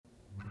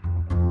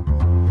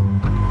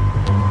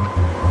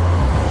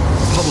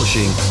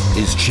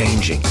Self-publishing is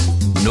changing.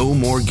 No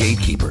more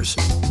gatekeepers.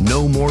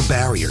 No more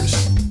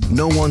barriers.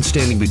 No one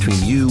standing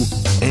between you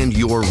and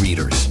your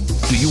readers.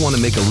 Do you want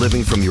to make a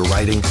living from your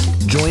writing?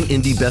 Join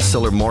indie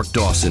bestseller Mark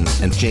Dawson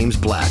and James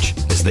Blatch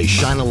as they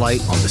shine a light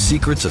on the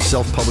secrets of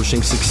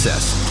self-publishing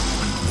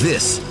success.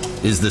 This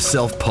is the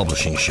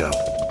Self-Publishing Show.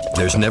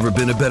 There's never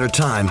been a better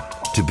time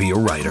to be a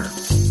writer.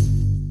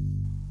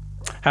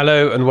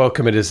 Hello and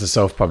welcome. It is the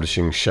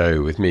Self-Publishing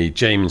Show with me,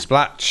 James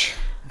Blatch.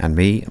 And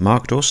me,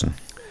 Mark Dawson.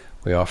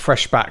 We are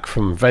fresh back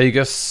from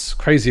Vegas,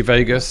 crazy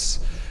Vegas,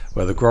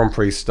 where the Grand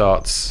Prix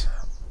starts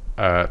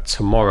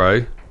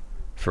tomorrow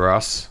for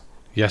us.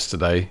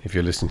 Yesterday, if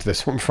you're listening to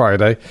this on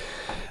Friday,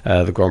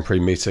 the Grand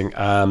Prix meeting.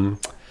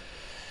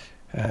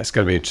 It's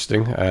going to be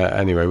interesting.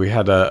 Anyway, we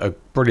had a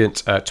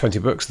brilliant 20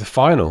 books. The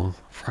final,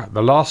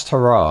 the last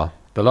hurrah,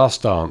 the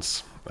last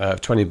dance of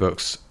 20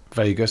 books,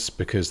 Vegas,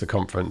 because the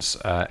conference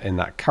in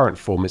that current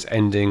form is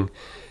ending.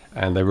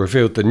 And they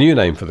revealed the new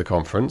name for the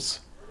conference,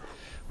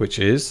 which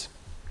is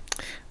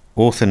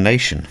Author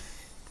Nation,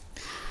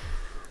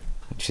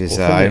 which is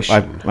my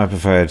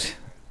preferred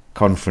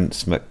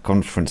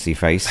conferencey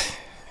face.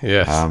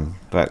 Yes.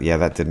 But yeah,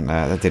 that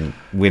didn't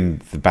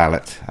win the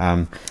ballot.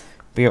 But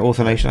yeah,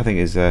 Author Nation, I think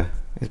is a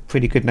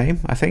pretty good name.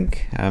 I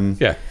think.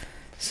 Yeah.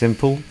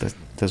 Simple.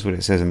 Does what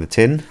it says in the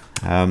tin.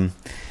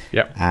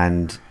 Yep.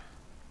 And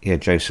yeah,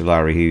 Joe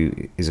Solari,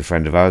 who is a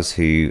friend of ours,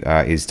 who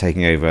is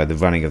taking over the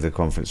running of the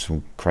conference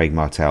from Craig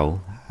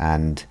Martell,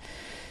 and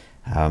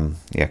and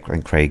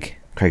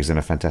Craig's done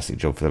a fantastic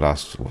job for the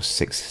last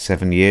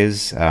 6-7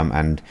 years,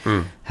 and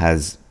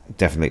has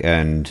definitely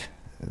earned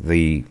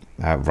the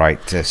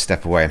right to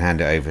step away and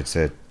hand it over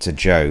to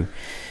Joe,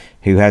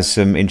 who has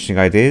some interesting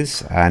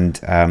ideas, and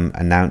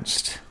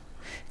announced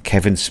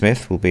Kevin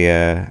Smith will be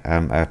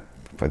the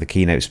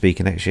keynote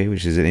speaker next year,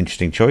 which is an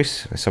interesting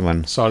choice.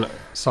 Someone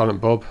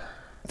Silent Bob.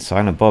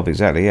 Silent Bob,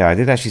 exactly. Yeah, I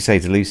did actually say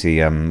to Lucy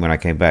when I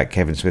came back,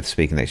 Kevin Smith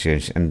speaking next year,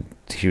 and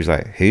she was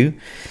like, "Who?"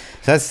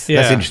 So that's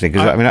interesting,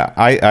 because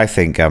I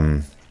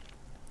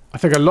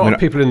think a lot of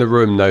people in the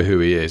room know who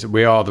he is.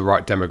 We are the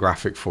right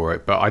demographic for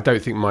it, but I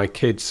don't think my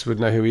kids would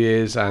know who he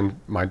is, and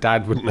my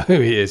dad wouldn't know who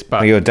he is.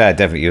 But your dad,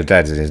 definitely. Your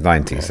dad's in his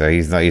 90s, so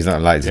he's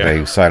not likely to know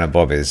who Silent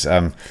Bob is.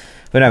 But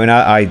no,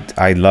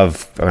 I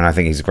love. I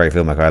think he's a great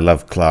filmmaker. I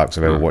love Clark's.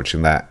 I remember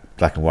watching that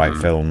black and white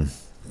film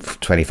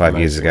 25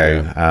 years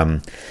ago. Yeah.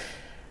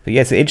 But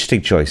yeah, it's an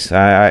interesting choice.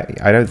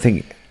 I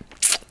think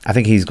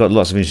he's got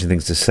lots of interesting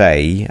things to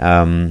say.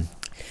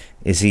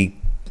 Is he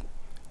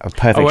a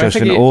perfect choice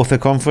for an author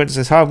conference?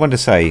 It's a hard one to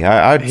say.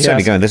 I'd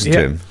certainly go and listen to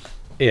him.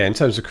 Yeah, in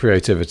terms of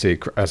creativity,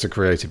 as a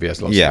creative, he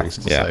has lots of things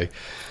to say.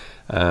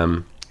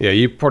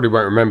 You probably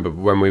won't remember,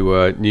 but when we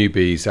were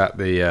newbies at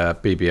the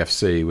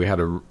BBFC, we had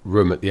a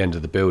room at the end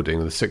of the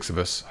building. The 6 of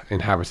us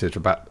inhabited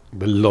about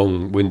the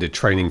long-winded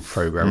training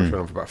program, which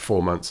went on for about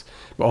 4 months.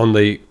 But on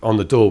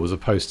the door was a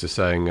poster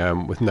saying,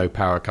 "With no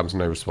power comes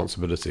no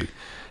responsibility,"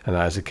 and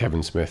that is a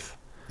Kevin Smith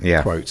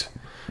quote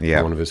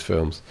from one of his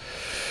films.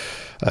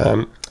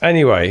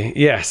 Anyway,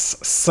 yes.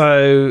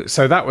 So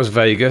that was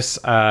Vegas.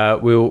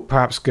 We'll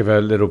perhaps give a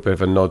little bit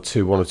of a nod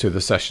to one or two of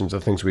the sessions, the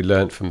things we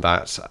learned from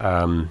that.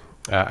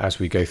 As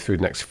we go through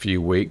the next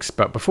few weeks.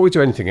 But before we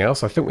do anything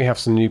else, I think we have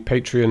some new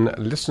Patreon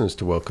listeners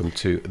to welcome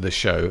to the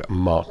show.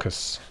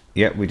 Marcus.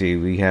 Yeah, we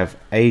do. We have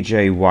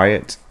AJ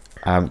Wyatt,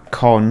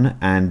 Con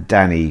and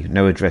Danny.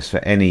 No address for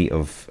any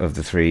of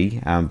the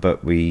three,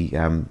 but we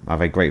are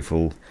very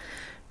grateful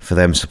for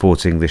them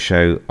supporting the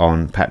show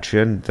on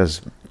Patreon. It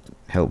does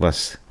help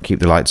us keep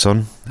the lights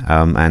on,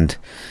 and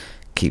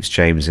keeps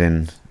James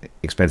in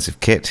expensive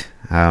kit.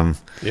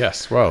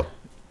 Yes, well,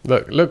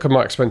 look at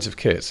my expensive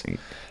kit.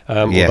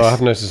 Although I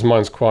have noticed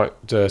mine's quite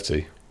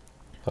dirty.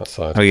 That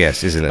side. Oh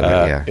yes, is a little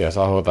bit. Yeah. Yes,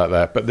 I'll hold that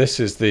there. But this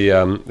is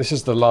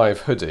the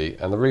live hoodie,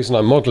 and the reason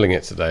I'm modelling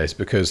it today is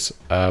because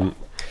in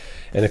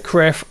a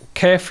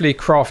carefully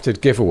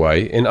crafted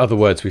giveaway, in other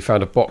words, we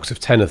found a box of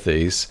 10 of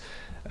these,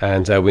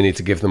 and we need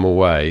to give them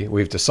away.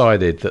 We've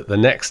decided that the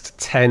next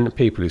 10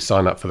 people who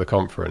sign up for the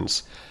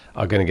conference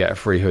are going to get a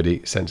free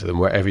hoodie sent to them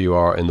wherever you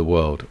are in the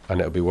world,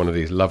 and it'll be one of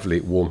these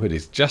lovely warm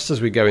hoodies. Just as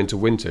we go into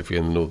winter, if you're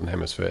in the Northern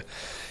Hemisphere.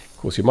 Of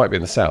course, you might be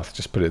in the south.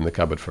 Just put it in the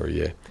cupboard for a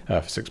year,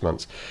 for 6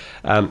 months.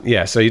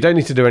 So you don't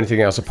need to do anything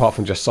else apart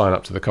from just sign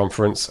up to the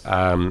conference.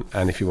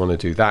 And if you want to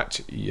do that,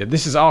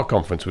 this is our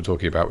conference we're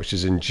talking about, which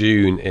is in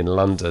June in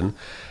London,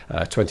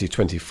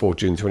 2024,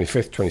 June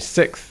 25th,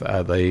 26th,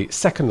 the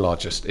second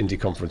largest indie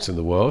conference in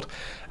the world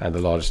and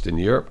the largest in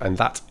Europe. And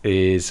that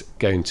is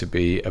going to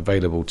be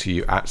available to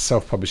you at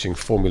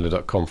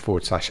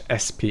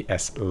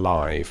selfpublishingformula.com/SPS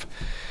live.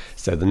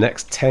 So the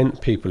next 10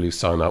 people who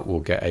sign up will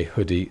get a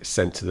hoodie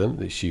sent to them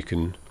that you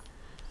can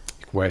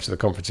wear to the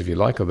conference if you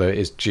like, although it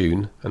is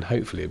June, and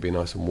hopefully it'll be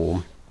nice and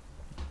warm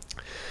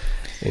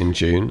in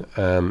June.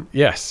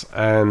 Yes,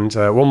 and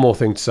one more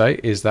thing to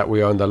say is that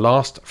we are in the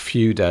last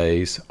few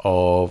days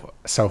of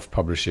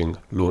Self-Publishing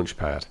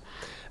Launchpad.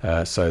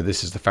 So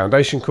this is the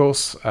foundation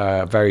course,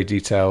 very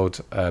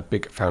detailed,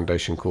 big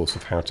foundation course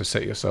of how to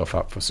set yourself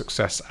up for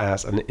success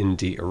as an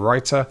indie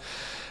writer.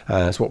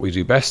 It's what we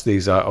do best.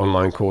 These are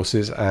online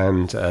courses,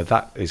 and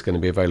that is going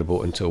to be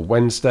available until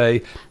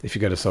Wednesday. If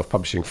you go to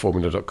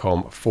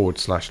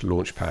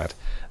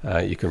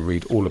selfpublishingformula.com/launchpad, you can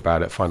read all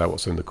about it, find out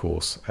what's in the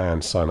course,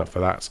 and sign up for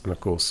that. And of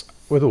course,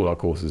 with all our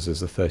courses,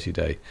 there's a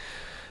 30-day,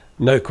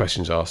 no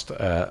questions asked,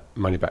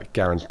 money-back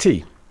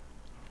guarantee.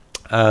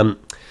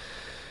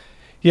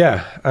 And we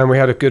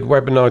had a good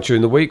webinar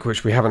during the week,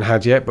 which we haven't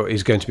had yet, but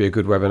is going to be a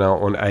good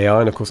webinar on AI.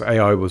 And of course,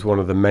 AI was one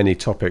of the many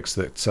topics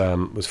that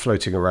was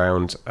floating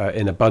around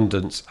in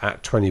abundance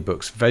at 20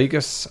 Books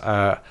Vegas.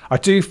 I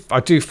do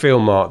feel,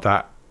 Mark,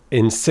 that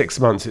in 6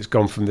 months it's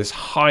gone from this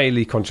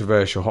highly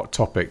controversial hot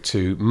topic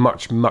to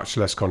much, much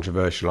less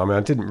controversial. I mean, I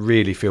didn't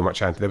really feel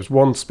much anti. There was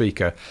one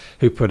speaker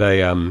who put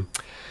a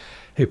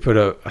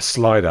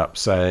slide up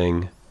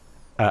saying,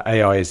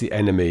 AI is the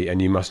enemy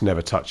and you must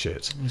never touch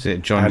it. Was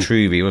it John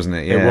Truby, wasn't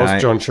it? Yeah, it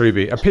was John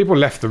Truby. And people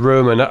left the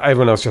room and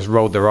everyone else just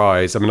rolled their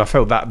eyes. I mean, I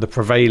felt that the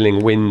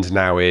prevailing wind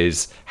now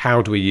is,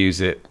 how do we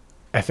use it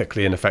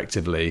ethically and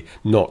effectively,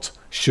 not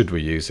should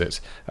we use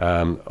it?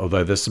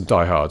 Although there's some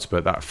diehards,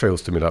 but that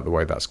feels to me like the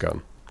way that's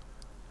gone.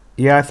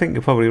 Yeah, I think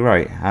you're probably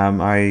right.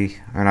 I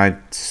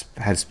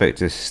had spoke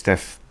to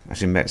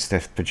met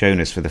Steph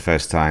Pajonas for the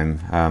first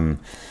time,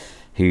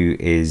 who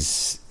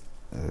is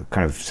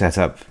kind of set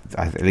up,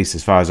 at least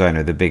as far as I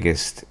know, the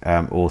biggest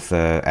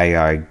author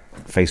AI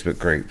Facebook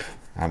group,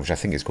 which I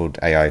think is called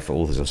AI for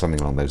Authors or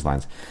something along those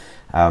lines.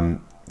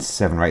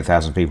 7,000 or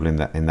 8,000 people in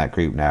that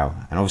group now,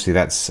 and obviously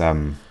that's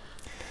a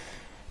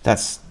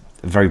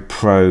very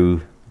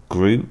pro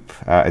group,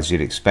 as you'd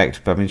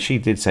expect. But I mean, she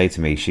did say to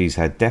me she's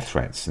had death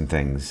threats and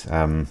things,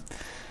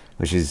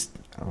 which is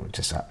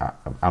just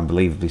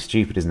unbelievably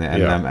stupid, isn't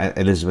it? And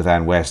Elizabeth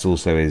Ann West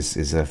also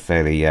is a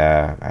fairly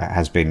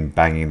has been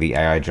banging the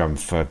AI drum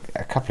for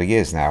a couple of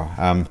years now.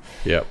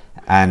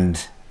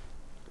 And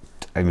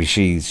I mean,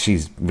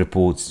 she's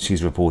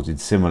reported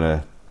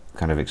similar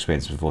kind of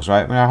experience before. So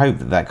I mean, I hope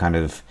that kind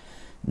of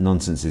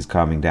nonsense is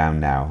calming down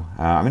now.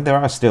 I mean, there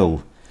are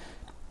still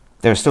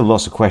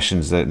lots of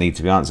questions that need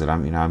to be answered. I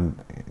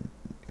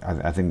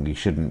think you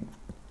shouldn't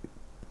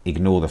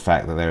ignore the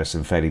fact that there are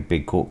some fairly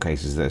big court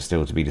cases that are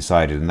still to be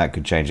decided, and that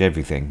could change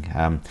everything.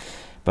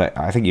 But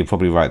I think you're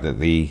probably right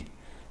that the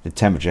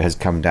temperature has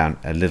come down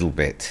a little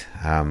bit.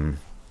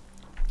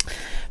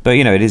 But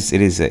you know, it is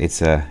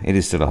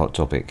still a hot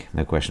topic,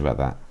 no question about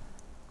that.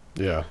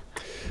 Yeah,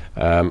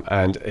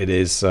 and it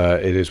is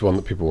one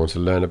that people want to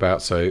learn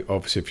about. So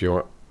obviously, if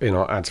you're in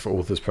our Ads for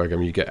Authors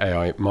program, you get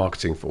AI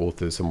marketing for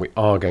authors, and we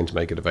are going to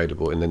make it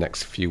available in the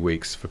next few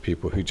weeks for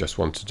people who just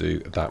want to do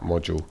that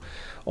module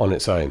on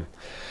its own.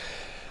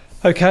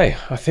 Okay,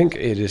 I think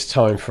it is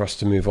time for us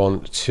to move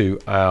on to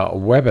our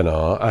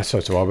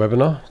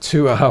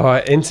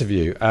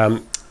interview.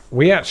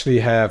 We actually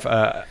have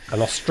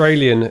an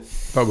Australian,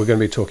 but we're going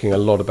to be talking a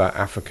lot about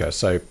Africa.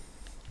 So,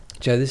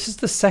 Joe, this is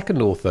the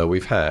second author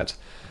we've had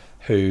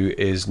who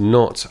is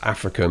not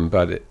African,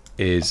 but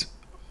is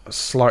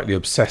slightly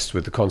obsessed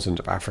with the continent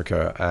of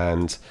Africa,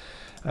 and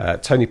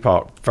Tony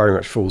Park very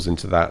much falls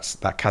into that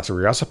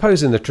category, I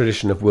suppose, in the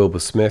tradition of Wilbur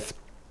Smith.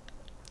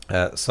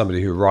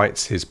 Somebody who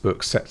writes his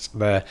book set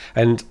there.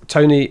 And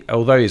Tony,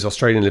 although he's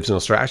Australian, lives in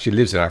Australia, actually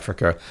lives in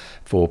Africa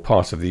for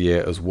part of the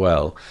year as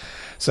well.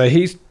 So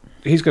he's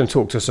going to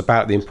talk to us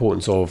about the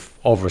importance of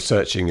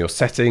researching your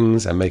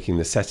settings and making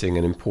the setting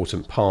an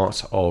important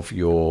part of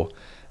your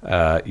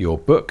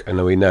book. And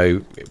then we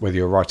know whether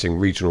you're writing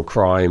regional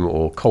crime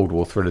or Cold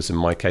War thrillers, in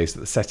my case,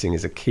 that the setting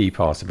is a key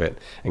part of it,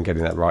 and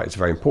getting that right is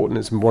very important.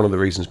 It's one of the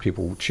reasons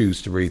people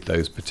choose to read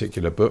those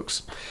particular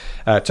books.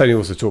 Tony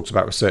also talks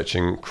about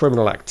researching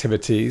criminal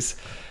activities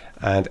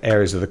and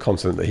areas of the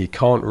continent that he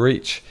can't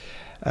reach,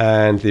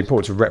 and the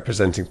importance of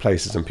representing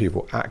places and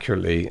people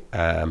accurately,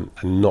 and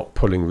not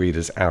pulling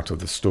readers out of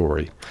the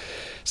story.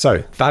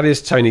 So that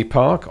is Tony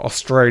Park,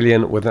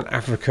 Australian with an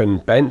African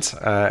bent.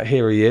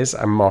 Here he is,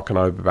 and Mark and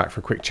I will be back for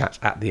a quick chat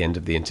at the end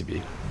of the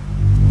interview.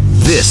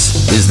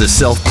 This is the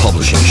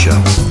Self-Publishing Show.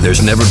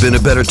 There's never been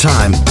a better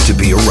time to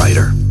be a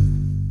writer.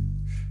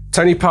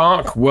 Tony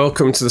Park,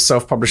 welcome to the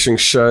Self-Publishing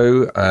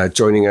Show,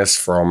 joining us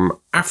from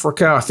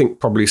Africa, I think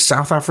probably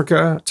South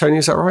Africa. Tony,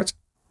 is that right?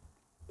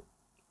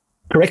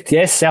 Correct,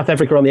 yes. South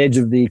Africa, on the edge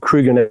of the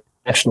Kruger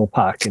National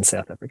Park in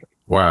South Africa.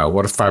 Wow,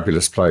 what a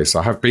fabulous place.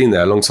 I have been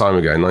there a long time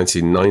ago,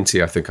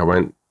 1990, I think I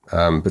went.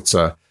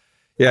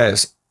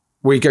 Yes,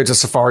 we go to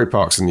safari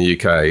parks in the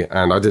UK,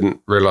 and I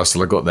didn't realise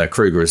till I got there,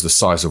 Kruger is the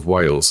size of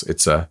Wales.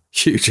 It's a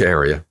huge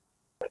area.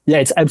 Yeah,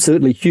 it's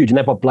absolutely huge, and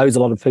that's what blows a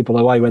lot of people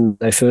away when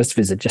they first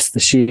visit, just the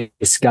sheer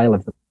scale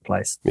of the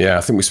place. Yeah,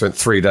 I think we spent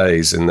 3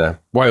 days in there.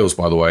 Wales,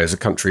 by the way, is a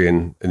country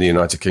in the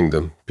United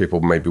Kingdom. People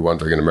may be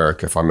wondering in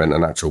America if I meant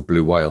an actual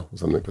blue whale or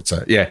something, but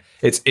it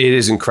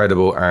is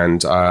incredible,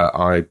 and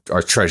I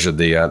treasured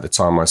the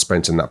time I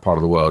spent in that part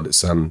of the world.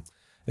 It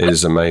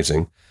is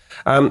amazing.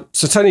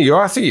 So Tony,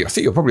 I think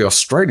you're probably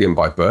Australian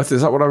by birth.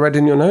 Is that what I read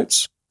in your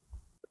notes?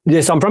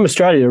 Yes, I'm from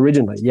Australia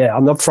originally. Yeah,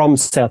 I'm not from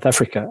South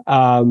Africa.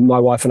 My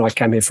wife and I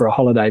came here for a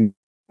holiday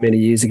many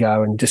years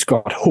ago and just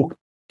got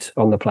hooked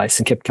on the place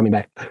and kept coming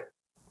back.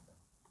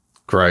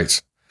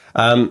 Great.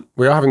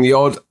 We are having the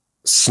odd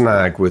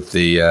snag with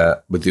the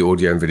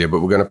audio and video,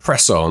 but we're going to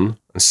press on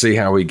and see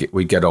how we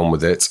get on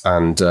with it.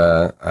 And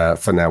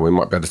for now, we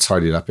might be able to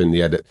tidy it up in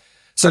the edit.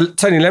 So,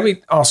 Tony, let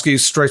me ask you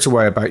straight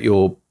away about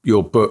your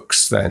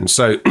books then.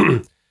 So,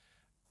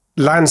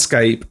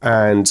 landscape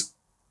and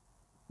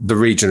the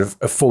region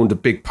have formed a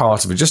big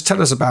part of it. Just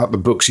tell us about the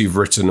books you've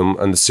written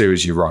and the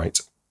series you write.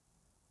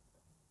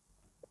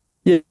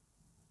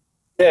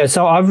 Yeah,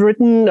 so I've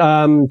written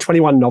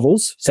 21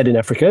 novels set in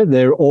Africa.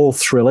 They're all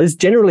thrillers,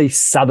 generally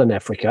Southern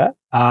Africa,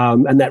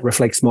 and that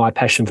reflects my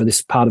passion for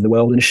this part of the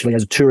world, initially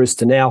as a tourist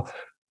to now.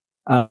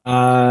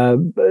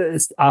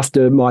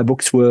 After my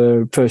books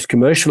were first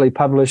commercially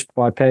published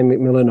by Pan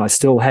Macmillan, I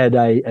still had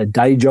a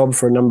day job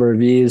for a number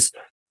of years.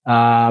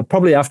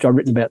 Probably after I'd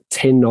written about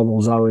 10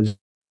 novels, I was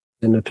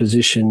in a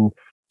position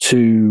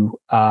to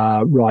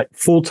write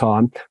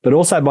full-time, but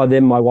also by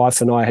then my wife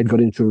and I had got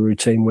into a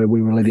routine where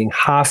we were living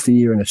half the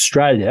year in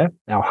Australia,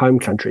 our home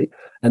country,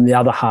 and the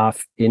other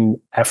half in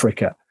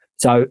Africa.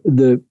 So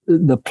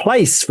the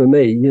place for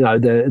me,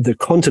 the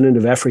continent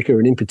of Africa,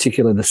 and in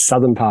particular the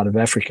southern part of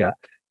Africa,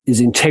 is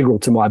integral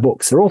to my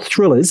books. They're all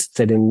thrillers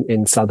set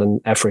in southern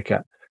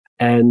Africa.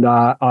 And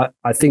I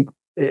think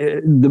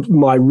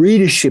my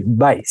readership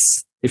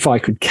base, if I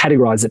could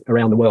categorize it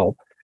around the world,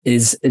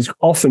 is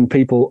often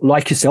people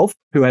like yourself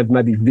who have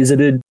maybe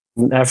visited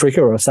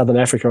Africa or Southern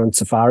Africa on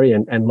safari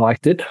and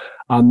liked it,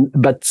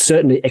 but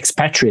certainly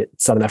expatriate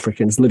Southern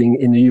Africans living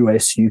in the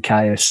US,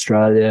 UK,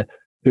 Australia,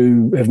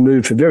 who have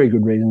moved for very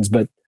good reasons,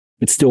 but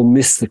still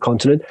miss the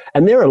continent.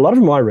 And there are a lot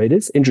of my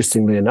readers,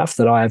 interestingly enough,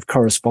 that I have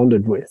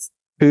corresponded with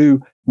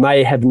who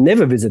may have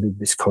never visited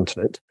this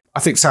continent.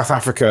 I think South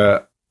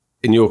Africa,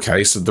 in your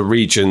case, the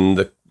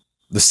region,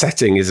 the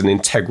setting is an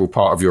integral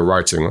part of your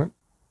writing, right?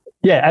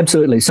 Yeah,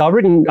 absolutely. So I've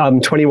written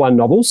 21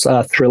 novels,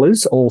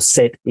 thrillers, all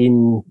set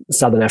in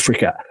Southern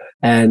Africa.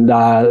 And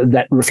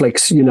that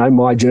reflects,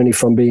 my journey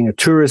from being a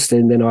tourist.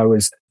 And then I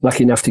was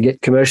lucky enough to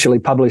get commercially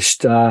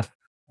published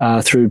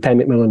through Pan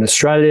Macmillan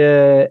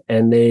Australia,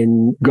 and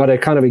then got a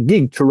kind of a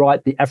gig to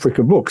write the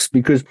Africa books,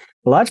 because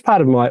a large part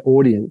of my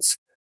audience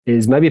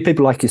is maybe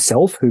people like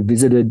yourself who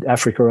visited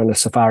Africa on a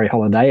safari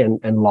holiday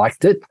and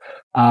liked it.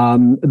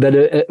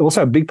 But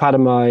also a big part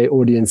of my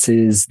audience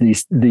is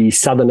the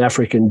Southern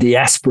African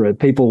diaspora,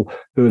 people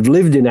who have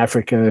lived in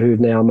Africa who've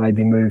now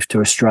maybe moved to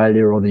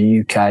Australia or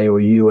the UK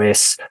or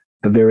US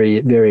for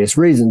various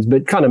reasons,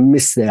 but kind of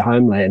miss their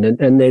homeland.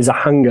 And there's a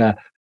hunger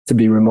to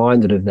be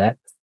reminded of that.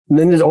 And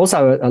then there's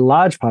also a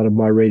large part of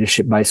my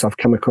readership base I've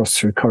come across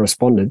through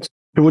correspondence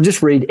who will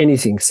just read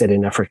anything set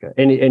in Africa,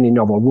 any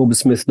novel, Wilbur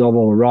Smith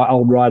novel, or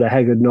old Rider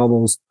Haggard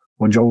novels,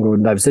 or John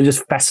Gordon Davis. They're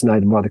just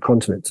fascinated by the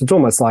continent. So it's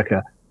almost like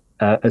a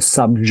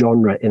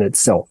subgenre in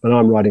itself. And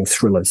I'm writing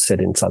thrillers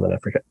set in Southern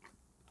Africa.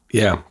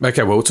 Yeah.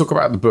 Okay. Well, we'll talk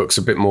about the books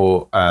a bit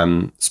more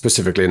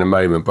specifically in a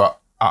moment. But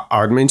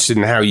I'm interested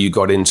in how you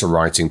got into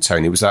writing,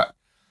 Tony. Was that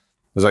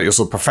your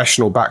sort of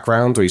professional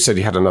background, or you said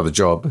you had another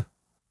job?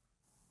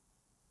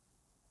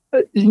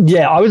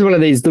 Yeah, I was one of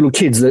these little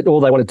kids that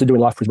all they wanted to do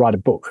in life was write a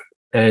book.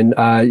 And,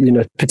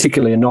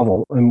 particularly a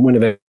novel. And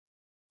whenever,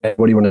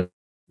 what do you want to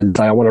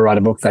say? I want to write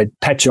a book. They'd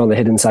pat you on the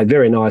head and say,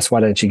 very nice. Why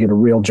don't you get a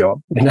real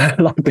job?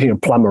 Like being a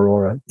plumber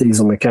or a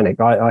diesel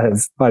mechanic. I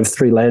have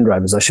 3 Land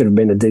Rovers. I should have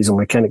been a diesel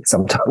mechanic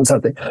sometimes, I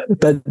think.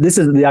 But this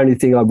is the only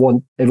thing I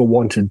ever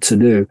wanted to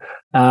do.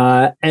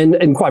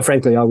 And quite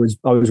frankly, I was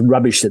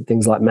rubbish at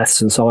things like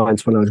maths and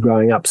science when I was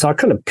growing up. So I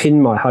kind of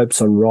pinned my hopes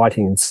on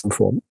writing in some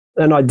form.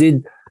 And I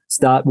did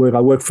start work.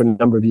 I worked for a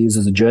number of years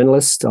as a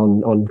journalist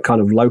on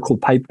kind of local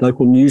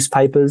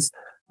newspapers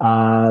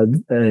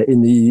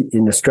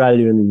in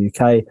Australia and the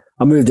UK.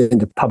 I moved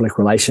into public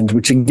relations,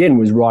 which again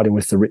was writing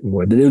with the written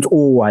word. But there was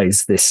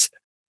always this,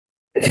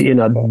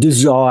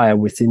 desire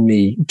within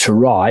me to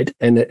write,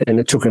 and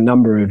it took a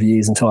number of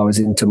years until I was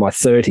into my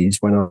 30s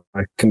when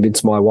I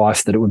convinced my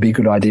wife that it would be a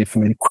good idea for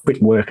me to quit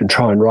work and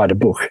try and write a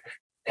book.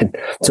 And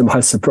to my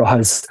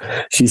surprise,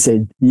 she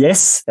said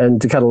yes.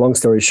 And to cut a long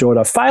story short,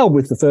 I failed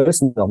with the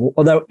first novel,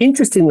 although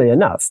interestingly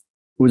enough,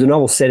 it was a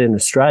novel set in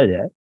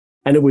Australia,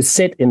 and it was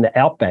set in the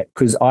outback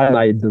because I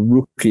made the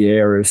rookie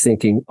error of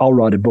thinking I'll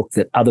write a book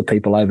that other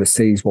people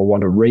overseas will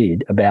want to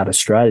read about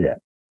Australia.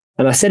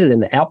 And I set it in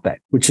the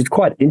outback, which is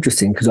quite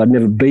interesting because I'd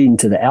never been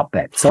to the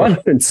outback. So I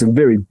learned some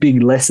very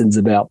big lessons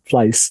about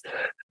place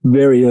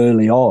very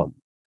early on.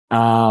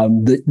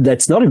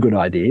 That's not a good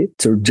idea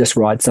to just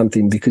write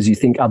something because you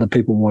think other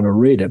people want to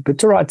read it, but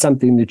to write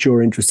something that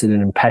you're interested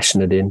in and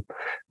passionate in.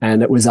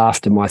 And it was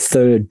after my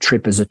 3rd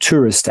trip as a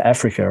tourist to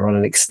Africa on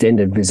an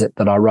extended visit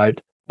that I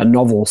wrote a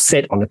novel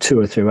set on a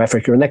tour through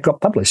Africa, and that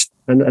got published.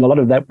 And a lot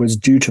of that was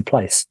due to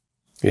place.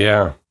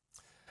 Yeah.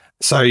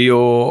 So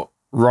your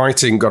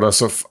writing got a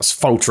sort of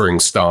faltering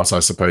start, I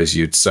suppose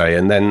you'd say.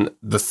 And then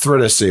the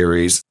thriller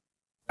series,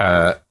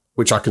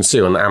 which I can see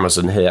on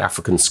Amazon here,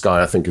 African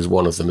Sky, I think is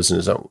one of them, isn't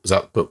it? Is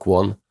that book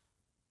 1?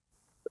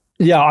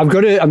 Yeah, I've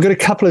got a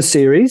couple of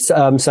series.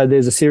 So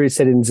there's a series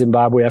set in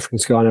Zimbabwe, African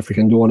Sky and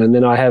African Dawn, and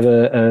then I have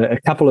a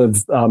couple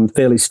of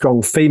fairly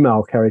strong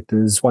female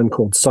characters. One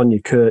called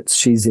Sonia Kurtz.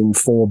 She's in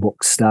 4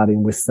 books,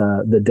 starting with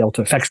the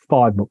Delta. In fact,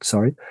 5 books,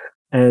 sorry.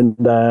 And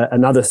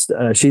another,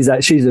 she's a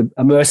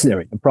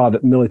mercenary, a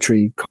private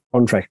military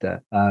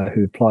contractor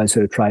who plies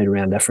her trade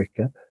around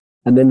Africa.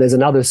 And then there's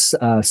another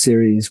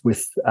series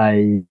with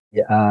a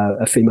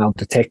female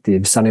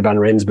detective, Sonny van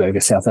Rensburg,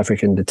 a South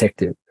African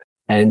detective.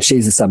 And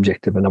she's the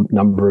subject of a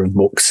number of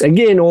books.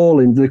 Again, all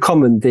in the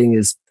common thing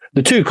is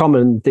the 2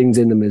 common things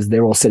in them is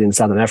they're all set in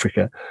Southern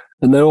Africa,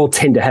 and they all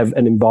tend to have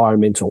an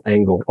environmental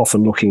angle,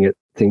 often looking at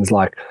things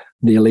like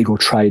the illegal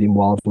trade in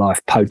wildlife,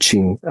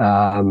 poaching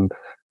in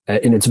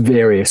its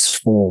various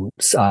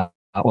forms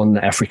on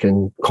the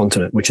African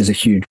continent, which is a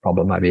huge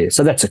problem over here.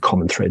 So that's a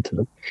common thread to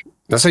them.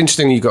 That's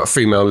interesting. You've got a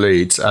female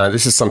lead.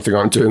 This is something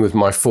I'm doing with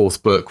my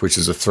 4th book, which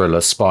is a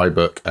thriller spy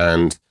book,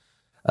 and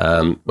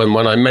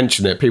when I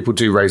mention it, people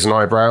do raise an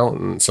eyebrow,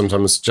 and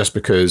sometimes just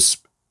because,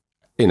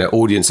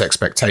 audience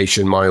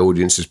expectation, my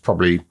audience is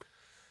probably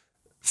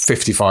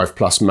 55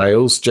 plus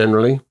males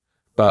generally,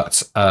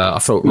 but I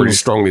felt really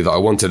strongly that I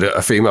wanted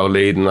a female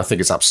lead, and I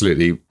think it's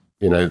absolutely,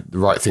 the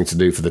right thing to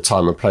do for the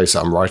time and place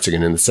that I'm writing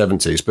in the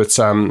 70s. But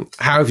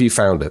how have you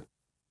found it?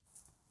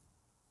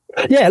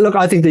 Yeah, look,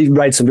 I think you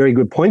raised some very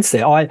good points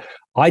there.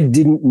 I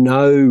didn't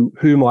know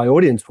who my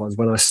audience was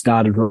when I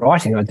started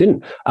writing. I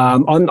didn't.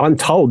 I'm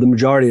told the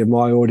majority of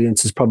my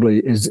audience is probably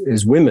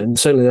is women.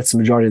 Certainly, that's the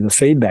majority of the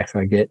feedback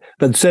I get.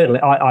 But certainly,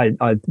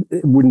 I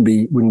wouldn't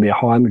be a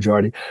high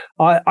majority.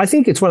 I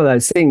think it's one of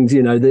those things,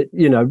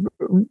 that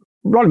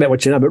write about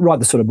what you know, but write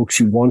the sort of books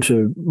you want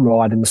to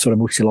write and the sort of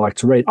books you like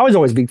to read. I was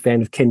always a big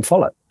fan of Ken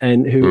Follett,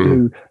 and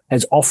who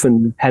has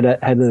often had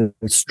a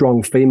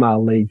strong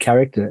female lead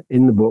character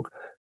in the book.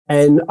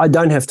 And I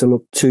don't have to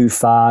look too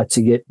far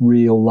to get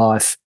real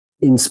life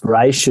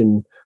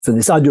inspiration for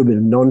this. I do a bit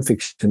of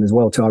nonfiction as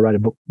well too. I wrote a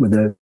book with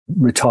a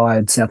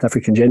retired South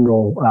African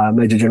general,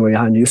 Major General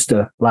Johan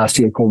Jooste, last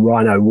year called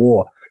Rhino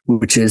War,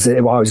 which is, I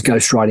was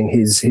ghostwriting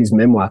his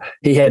memoir.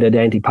 He headed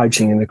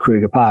anti-poaching in the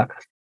Kruger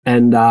Park.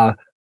 And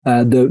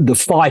the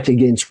fight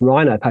against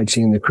rhino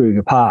poaching in the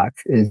Kruger Park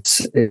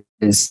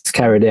is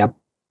carried out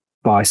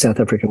by South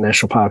African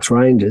National Parks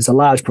rangers, a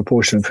large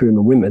proportion of whom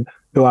are women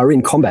who are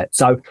in combat.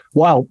 So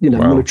while,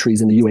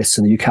 militaries in the US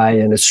and the UK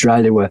and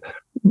Australia were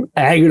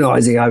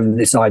agonising over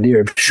this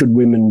idea of should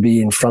women be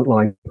in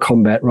frontline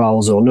combat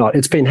roles or not,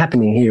 it's been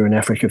happening here in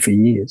Africa for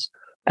years.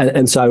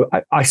 And so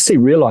I see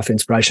real life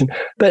inspiration.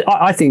 But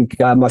I think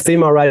my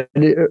female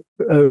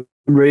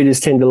readers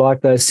tend to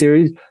like those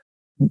series.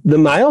 The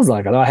males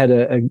like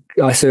it.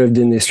 I served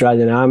in the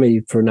Australian Army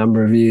for a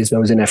number of years. I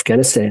was in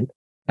Afghanistan,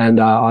 and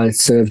I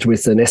served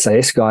with an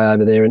SAS guy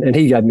over there, and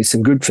he gave me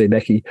some good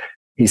feedback.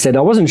 He said,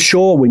 I wasn't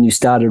sure when you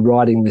started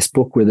writing this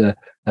book with a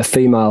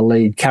female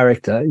lead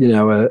character,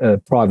 a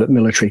private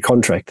military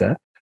contractor.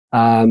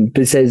 But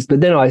he says,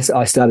 but then I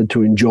started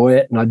to enjoy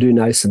it, and I do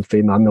know some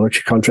female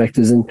military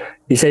contractors. And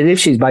he said, if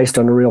she's based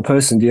on a real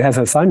person, do you have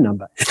her phone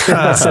number? So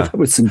that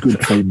was some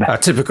good feedback.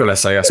 A typical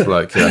SAS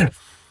bloke, yeah.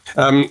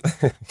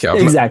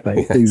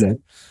 Exactly.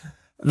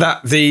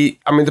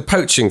 The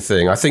poaching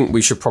thing, I think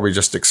we should probably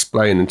just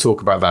explain and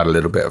talk about that a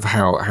little bit, of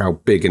how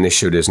big an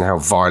issue it is and how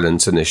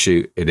violent an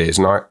issue it is.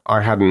 And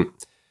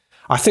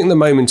I think the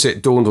moment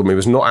it dawned on me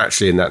was not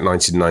actually in that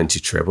 1990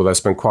 trip, although I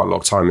spent quite a lot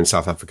of time in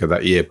South Africa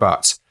that year,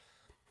 but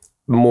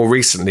more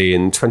recently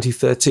in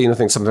 2013, I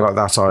think something like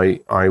that,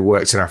 I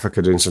worked in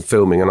Africa doing some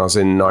filming, and I was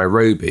in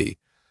Nairobi.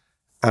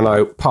 And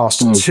I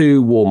passed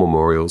 2 war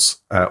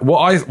memorials.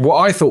 What I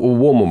thought were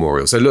war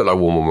memorials. They looked like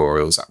war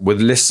memorials with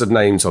lists of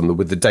names on them,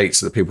 with the dates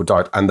that the people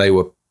died, and they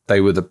were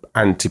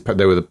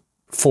the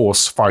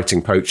force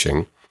fighting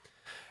poaching.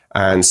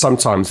 And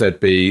sometimes there'd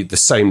be the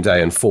same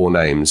day and 4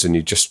 names, and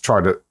you just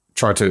try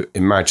to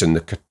imagine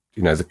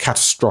the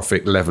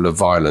catastrophic level of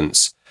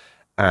violence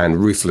and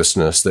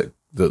ruthlessness that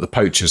the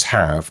poachers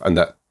have, and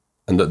that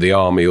the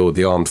army or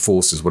the armed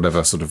forces,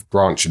 whatever sort of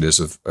branch it is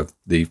of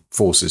the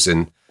forces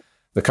in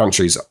the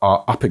countries,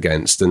 are up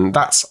against. And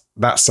that's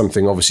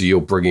something obviously you're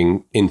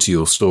bringing into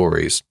your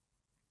stories.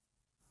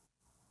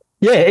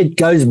 Yeah, it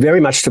goes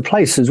very much to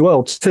place as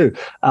well too,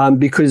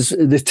 because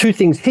the 2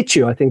 things hit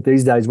you, I think,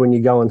 these days when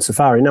you go on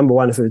safari. Number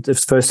one, if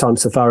it's first-time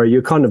safari,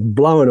 you're kind of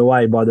blown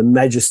away by the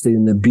majesty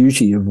and the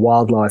beauty of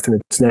wildlife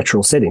and its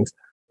natural settings.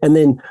 And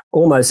then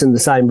almost in the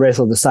same breath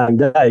or the same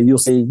day, you'll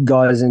see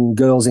guys and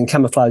girls in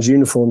camouflage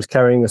uniforms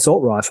carrying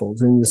assault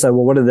rifles. And you say,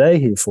 well, what are they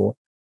here for?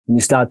 And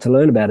you start to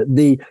learn about it.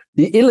 The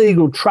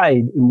illegal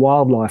trade in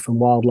wildlife and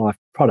wildlife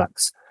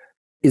products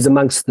is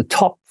amongst the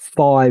top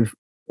 5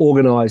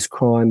 organised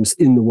crimes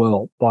in the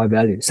world by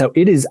value. So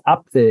it is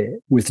up there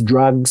with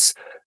drugs,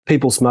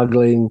 people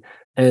smuggling,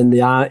 and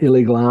the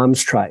illegal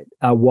arms trade.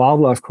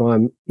 Wildlife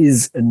crime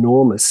is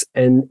enormous.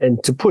 And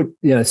to put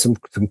some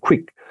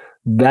quick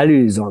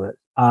values on it,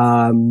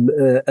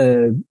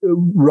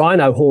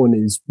 rhino horn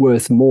is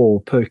worth more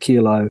per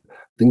kilo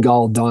than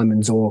gold,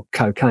 diamonds, or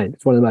cocaine.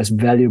 It's one of the most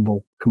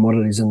valuable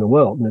commodities in the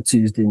world, and it's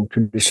used in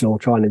traditional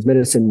Chinese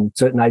medicine in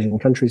certain Asian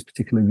countries,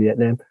 particularly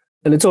Vietnam.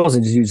 And it's also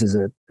just used as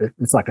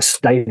it's like a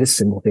status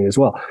symbol thing as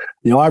well.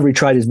 The ivory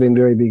trade has been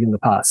very big in the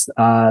past.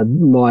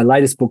 My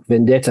latest book,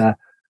 Vendetta,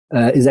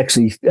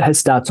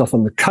 starts off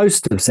on the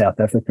coast of South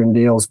Africa and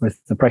deals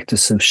with the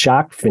practice of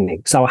shark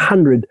finning. So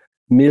 100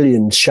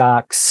 million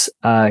sharks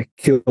are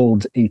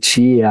killed each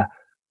year,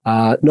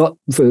 not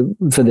for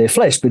their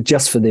flesh, but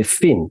just for their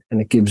fin. And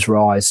it gives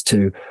rise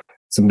to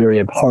some very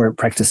abhorrent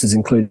practices,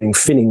 including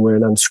finning, where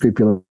an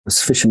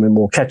unscrupulous fisherman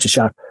will catch a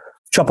shark,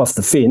 chop off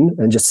the fin,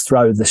 and just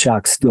throw the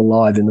shark still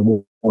alive in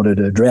the water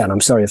to drown.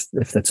 I'm sorry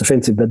if that's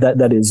offensive, but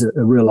that is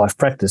a real life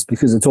practice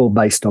because it's all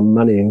based on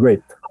money and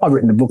greed. I've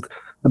written a book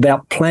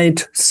about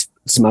plant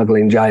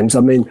smuggling, James.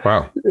 I mean,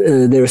 wow.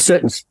 There are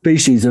certain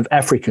species of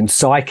African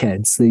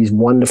cycads, these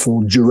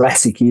wonderful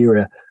Jurassic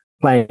era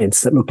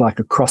plants that look like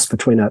a cross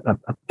between a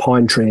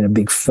pine tree and a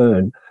big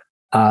fern,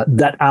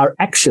 that are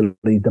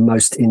actually the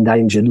most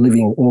endangered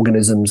living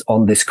organisms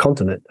on this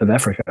continent of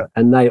Africa.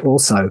 And they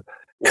also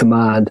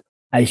command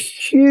a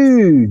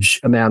huge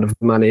amount of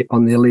money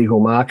on the illegal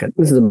market.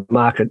 This is a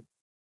market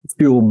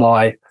fueled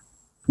by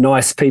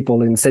nice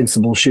people in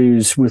sensible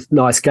shoes with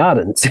nice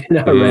gardens,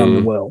 around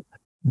the world.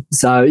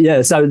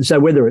 So, so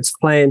whether it's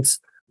plants,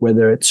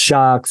 whether it's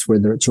sharks,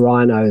 whether it's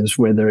rhinos,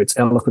 whether it's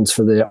elephants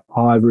for their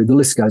ivory, the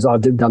list goes.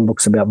 I've done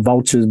books about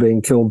vultures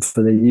being killed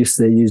for their use.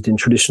 They're used in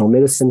traditional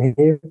medicine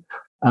here.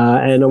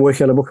 And I'm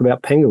working on a book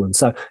about pangolins.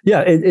 So,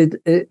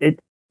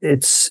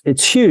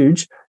 it's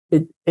huge.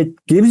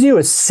 It gives you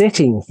a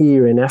setting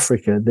here in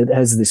Africa that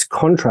has this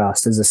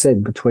contrast, as I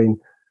said, between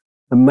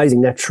amazing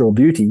natural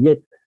beauty, yet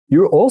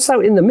you're also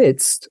in the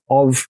midst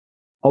of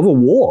a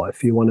war,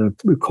 if you want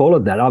to call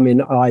it that. I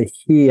mean, I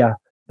hear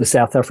the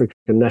South African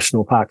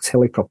National Park's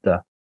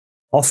helicopter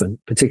often,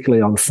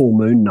 particularly on full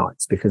moon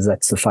nights, because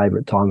that's the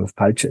favourite time of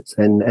poachers.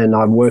 And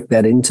I've worked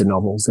that into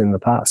novels in the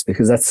past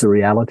because that's the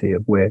reality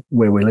of where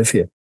we live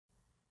here.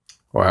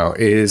 Wow,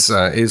 it is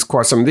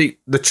quite something.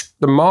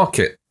 The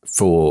market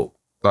for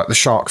like the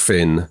shark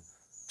fin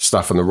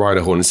stuff and the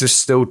rhino horn, is this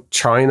still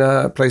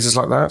China, places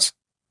like that?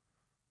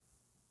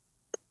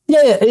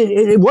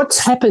 Yeah, what's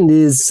happened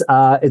is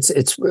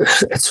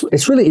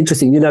it's really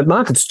interesting.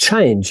 Markets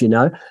change,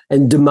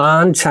 and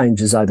demand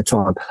changes over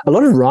time. A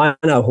lot of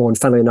rhino horn,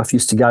 funnily enough,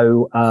 used to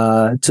go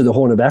to the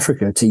Horn of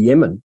Africa, to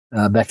Yemen,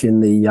 back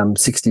in the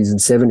 60s and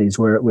 70s,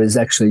 where it was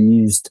actually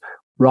used.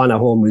 Rhino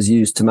horn was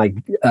used to make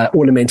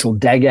ornamental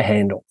dagger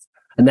handles.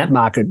 And that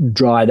market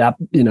dried up,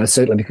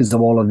 certainly because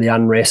of all of the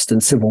unrest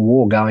and civil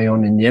war going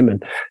on in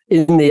Yemen.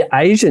 In the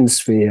Asian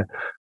sphere,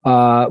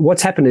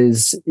 what's happened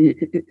is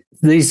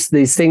these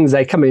things,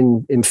 they come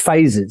in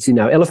phases.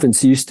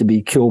 Elephants used to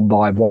be killed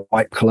by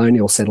white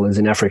colonial settlers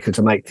in Africa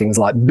to make things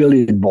like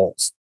billiard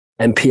balls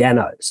and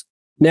pianos.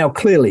 Now,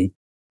 clearly,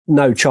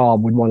 no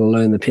child would want to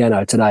learn the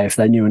piano today if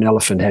they knew an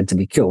elephant had to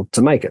be killed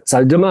to make it.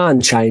 So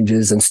demand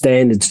changes and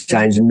standards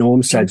change and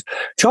norms change.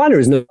 China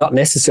is not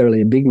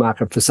necessarily a big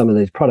market for some of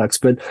these products,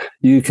 but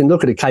you can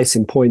look at a case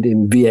in point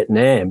in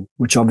Vietnam,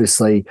 which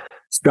obviously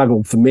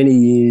struggled for many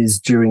years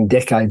during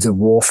decades of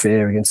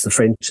warfare against the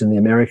French and the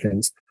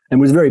Americans,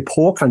 and was a very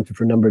poor country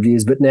for a number of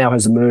years, but now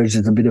has emerged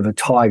as a bit of a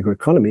tiger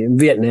economy. And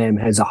Vietnam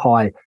has a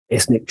high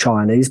ethnic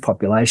Chinese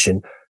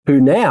population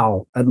who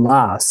now, at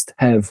last,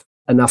 have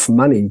enough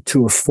money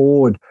to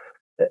afford,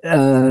 it's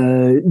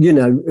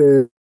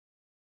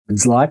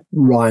like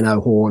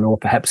rhino horn or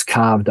perhaps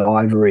carved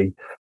ivory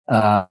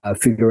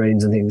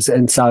figurines and things.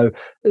 And so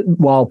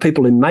while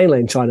people in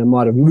mainland China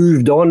might have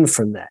moved on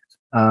from that,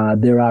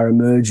 there are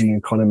emerging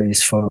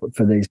economies for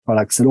these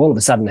products that all of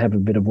a sudden have a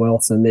bit of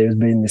wealth, and there's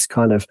been this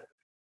kind of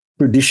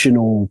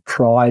traditional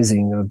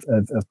prizing of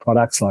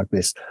products like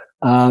this.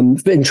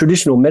 In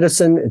traditional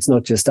medicine, it's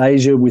not just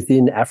Asia.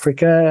 Within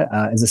Africa,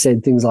 as I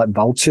said, things like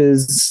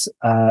vultures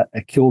are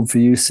killed for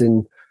use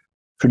in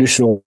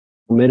traditional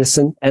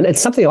medicine. And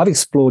it's something I've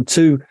explored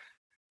too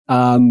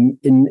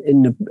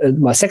in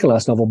my second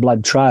last novel,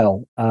 Blood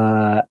Trail,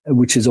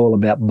 which is all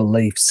about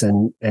beliefs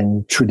and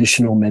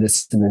traditional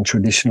medicine and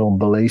traditional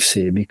beliefs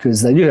here,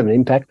 because they do have an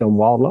impact on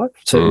wildlife.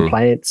 Certain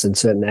plants and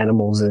certain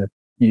animals are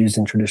used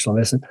in traditional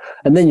medicine.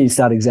 And then you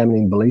start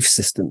examining belief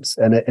systems,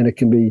 and it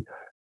can be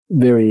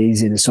very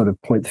easy to sort of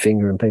point the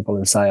finger at people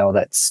and say, oh,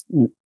 that's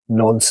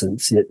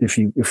nonsense. Yet if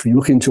you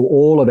look into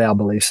all of our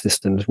belief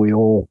systems, we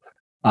all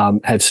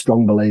have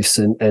strong beliefs,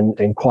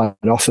 and quite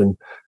often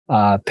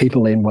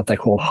people in what they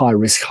call high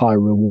risk, high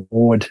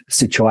reward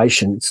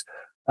situations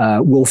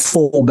will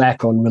fall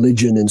back on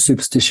religion and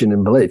superstition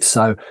and belief.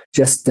 So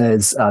just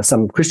as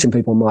some Christian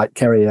people might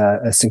carry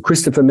a St.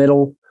 Christopher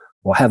medal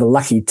or have a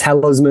lucky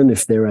talisman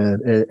if they're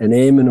an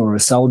airman or a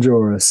soldier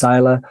or a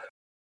sailor,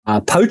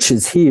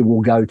 poachers here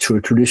will go to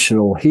a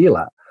traditional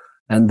healer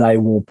and they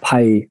will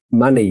pay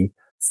money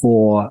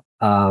for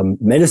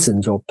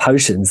medicines or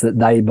potions that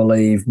they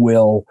believe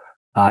will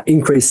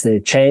increase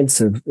their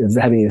chance of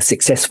having a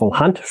successful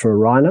hunt for a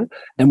rhino,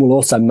 and will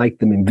also make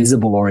them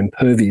invisible or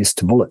impervious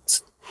to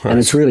bullets. And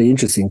it's really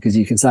interesting because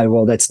you can say,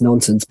 well, that's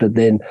nonsense. But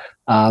then,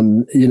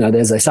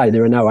 as they say,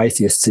 there are no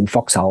atheists in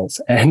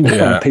foxholes, and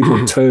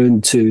people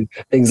turn to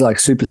things like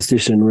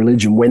superstition and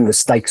religion when the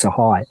stakes are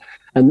high.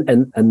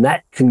 And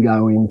that can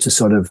go into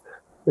sort of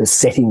the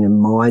setting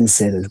and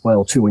mindset as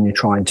well, too, when you're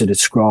trying to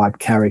describe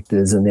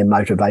characters and their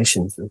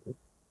motivations.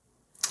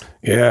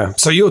 Yeah.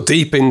 So you're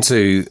deep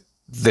into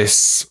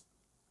this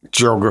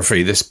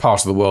geography, this part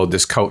of the world,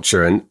 this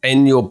culture, and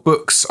in your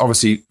books,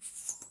 obviously,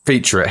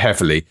 feature it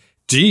heavily.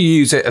 Do you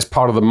use it as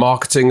part of the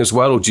marketing as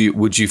well, or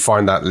would you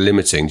find that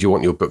limiting? Do you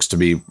want your books to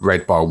be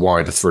read by a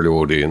wider thriller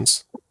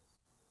audience?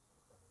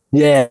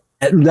 Yeah,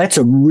 that's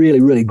a really,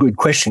 really good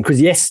question, because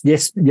yes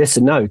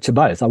and no to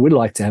both. I would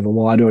like to have a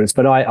wide audience,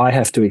 but I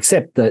have to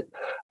accept that,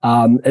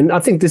 and I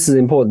think this is an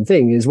important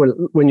thing, is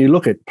when you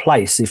look at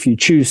place, if you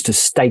choose to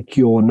stake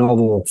your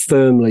novel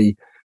firmly,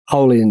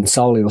 wholly and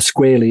solely or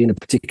squarely in a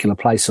particular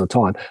place or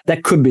time,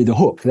 that could be the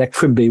hook. That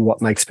could be what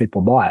makes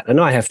people buy it. And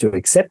I have to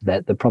accept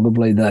that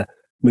probably the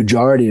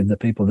majority of the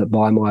people that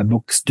buy my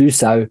books do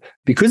so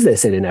because they're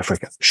set in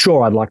Africa.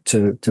 Sure, I'd like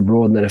to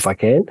broaden it if I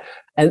can.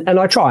 And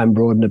I try and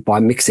broaden it by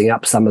mixing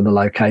up some of the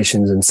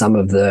locations and some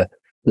of the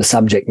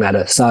subject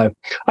matter. So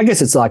I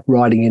guess it's like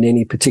writing in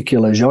any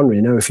particular genre.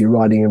 If you're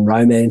writing in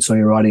romance or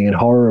you're writing in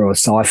horror or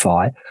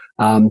sci-fi,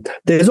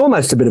 there's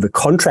almost a bit of a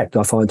contract,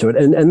 I find, to it.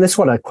 And that's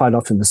what I quite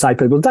often say to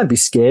people, don't be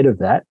scared of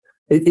that.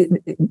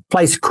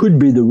 Place could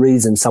be the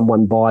reason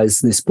someone buys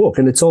this book.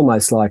 And it's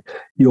almost like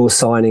you're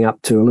signing up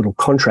to a little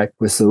contract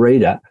with the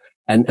reader.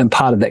 And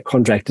part of that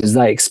contract is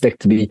they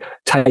expect to be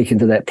taken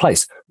to that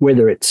place,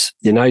 whether it's,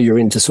 you're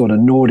into sort of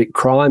Nordic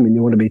crime and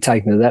you want to be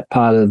taken to that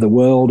part of the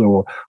world,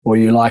 or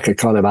you like a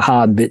kind of a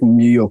hard-bitten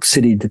New York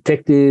City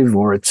detective,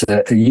 or it's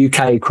a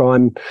UK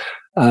crime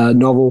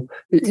novel.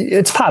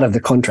 It's part of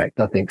the contract,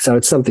 I think. So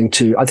it's something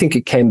I think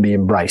it can be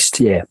embraced,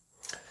 yeah.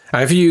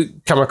 Have you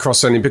come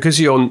across any, because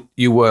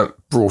you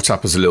weren't brought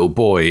up as a little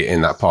boy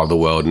in that part of the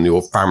world and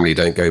your family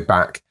don't go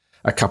back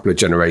a couple of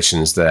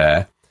generations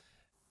there,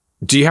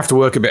 do you have to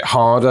work a bit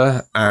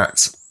harder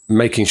at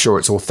making sure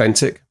it's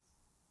authentic?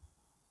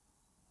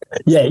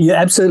 Yeah, you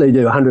absolutely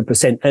do,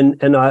 100%.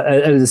 And I,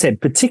 as I said,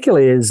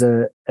 particularly as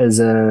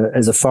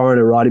a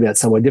foreigner writing about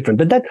somewhere different.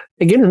 But that,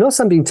 again, is not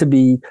something to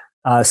be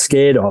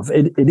scared of.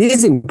 It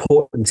is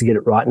important to get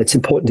it right, and it's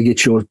important to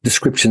get your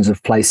descriptions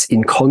of place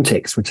in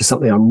context, which is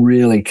something I'm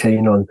really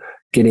keen on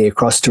getting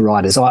across to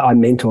writers. I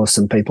mentor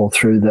some people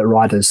through the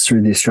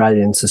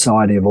Australian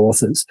Society of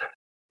Authors,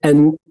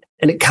 and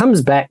it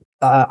comes back,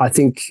 I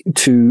think,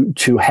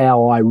 to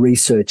how I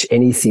research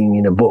anything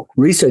in a book.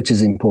 Research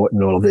is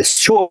important in all of this.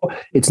 Sure,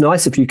 it's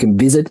nice if you can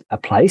visit a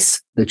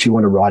place that you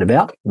want to write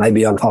about,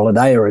 maybe on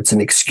holiday, or it's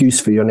an excuse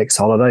for your next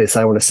holiday.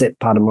 Say, I want to set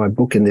part of my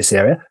book in this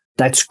area.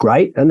 That's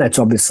great. And that's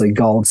obviously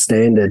gold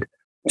standard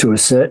to a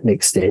certain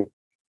extent.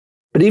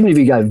 But even if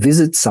you go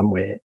visit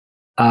somewhere,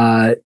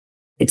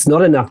 it's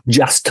not enough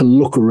just to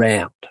look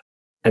around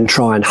and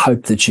try and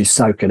hope that you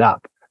soak it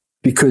up,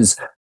 because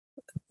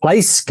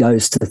place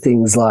goes to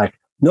things like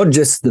not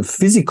just the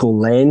physical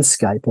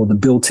landscape or the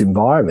built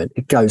environment.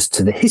 It goes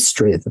to the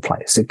history of the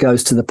place. It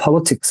goes to the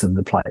politics of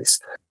the place.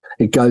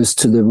 It goes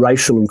to the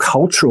racial and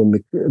cultural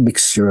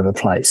mixture of a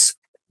place,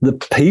 the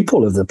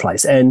people of the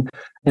place, and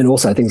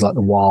also things like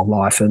the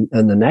wildlife and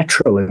the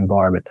natural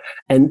environment.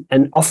 And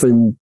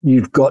often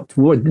you've got,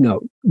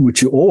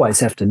 which you always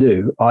have to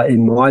do,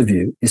 in my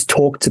view, is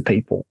talk to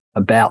people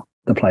about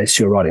the place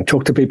you're writing.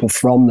 Talk to people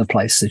from the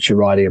place that you're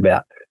writing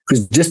about.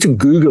 Because just to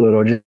Google it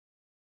or just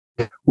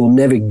will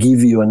never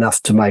give you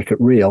enough to make it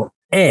real,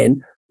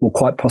 and will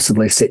quite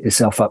possibly set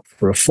yourself up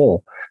for a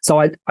fall. So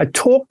I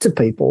talk to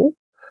people,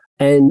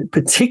 and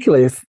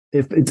particularly if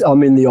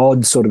I'm in the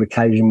odd sort of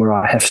occasion where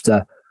I have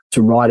to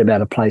write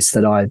about a place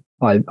that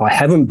I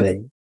haven't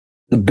been,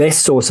 the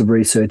best source of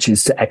research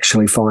is to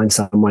actually find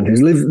someone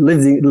who's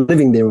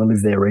living there or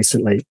lived there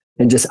recently,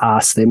 and just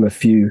ask them a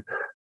few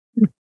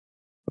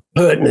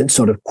pertinent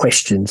sort of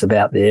questions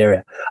about the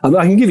area. I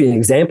can give you an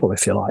example,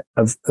 if you like,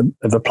 of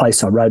a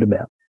place I wrote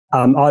about.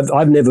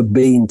 I've never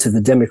been to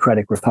the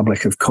Democratic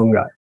Republic of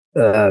Congo,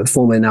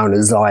 formerly known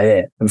as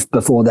Zaire,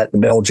 before that the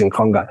Belgian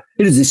Congo.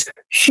 It is this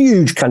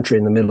huge country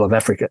in the middle of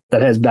Africa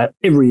that has about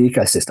every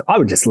ecosystem. I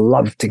would just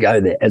love to go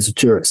there as a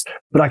tourist,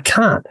 but I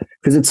can't,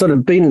 because it's sort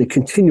of been in a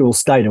continual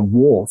state of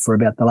war for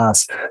about the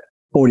last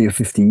 40 or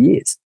 50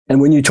 years.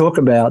 And when you talk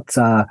about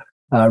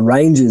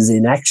rangers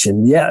in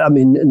action,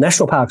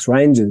 national parks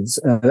rangers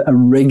are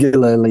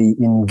regularly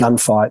in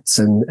gunfights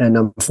and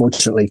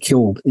unfortunately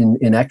killed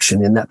in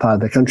action in that part of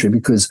the country,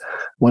 because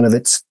one of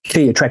its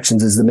key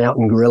attractions is the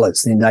mountain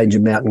gorillas, the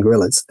endangered mountain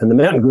gorillas. And the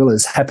mountain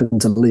gorillas happen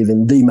to live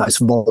in the most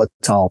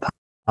volatile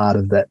part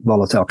of that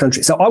volatile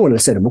country. So I wanted to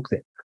set a book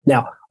there.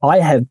 Now, I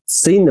have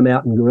seen the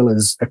mountain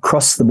gorillas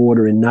across the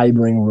border in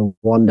neighbouring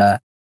Rwanda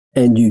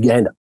and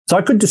Uganda. So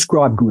I could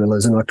describe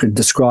gorillas and I could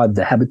describe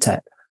the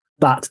habitat,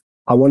 but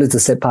I wanted to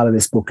set part of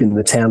this book in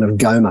the town of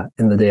Goma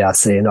in the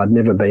DRC, and I'd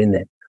never been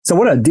there. So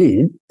what I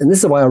did, and this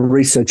is the way I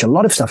research a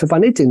lot of stuff, if I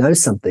need to know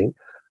something,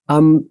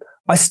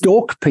 I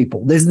stalk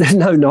people. There's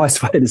no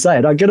nice way to say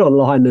it. I get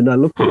online and I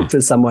look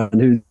for someone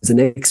who's an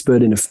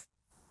expert in a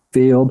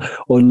field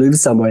or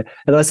lives somewhere,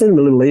 and I send them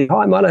a little email.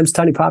 Hi, my name's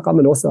Tony Parker. I'm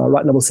an author. I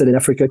write novels set in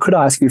Africa. Could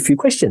I ask you a few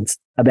questions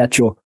about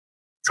your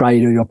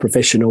trade or your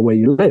profession or where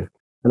you live?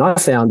 And I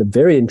found a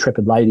very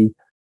intrepid lady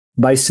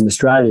based in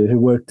Australia who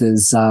worked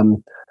as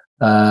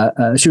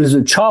she was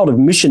a child of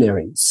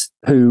missionaries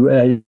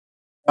who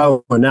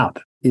grown up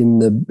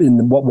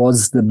in what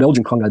was the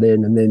Belgian Congo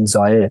then and then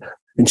Zaire.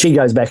 And she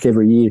goes back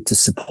every year to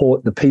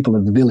support the people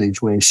of the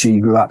village where she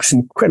grew up. She's an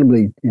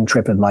incredibly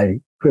intrepid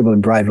lady, incredibly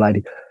brave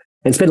lady,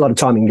 and spent a lot of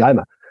time in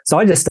Goma. So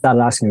I just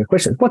started asking her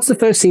questions. What's the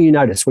first thing you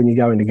notice when you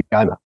go into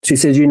Goma? She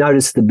says, you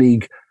notice the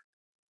big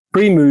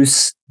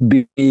Primus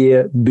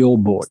beer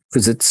billboard,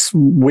 because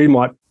we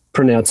might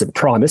pronounce it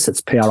Primus,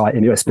 it's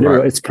Primus, but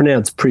right. It's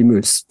pronounced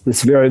Primus.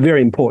 It's very,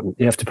 very important.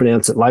 You have to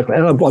pronounce it locally.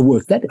 And I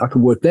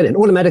could work that in.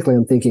 Automatically,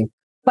 I'm thinking,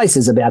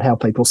 places about how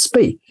people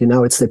speak.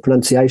 It's their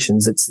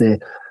pronunciations, it's their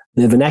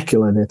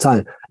vernacular, their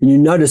tone. And you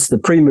notice the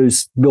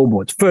Primus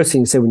billboards. First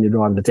thing you see when you're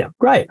driving to town.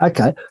 Great.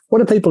 Okay. What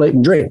do people eat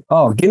and drink?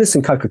 Oh, Guinness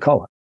and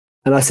Coca-Cola.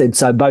 And I said,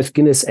 so both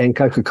Guinness and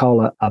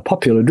Coca-Cola are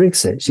popular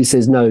drinks there? She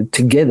says, no,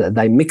 together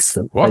they mix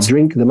them. What? They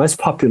drink, the most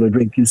popular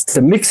drink is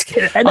to mix.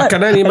 I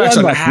can only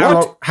imagine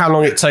how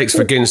long it takes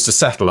for Guinness to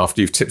settle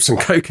after you've tipped some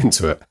Coke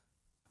into it.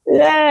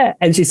 Yeah.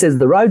 And she says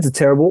the roads are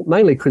terrible,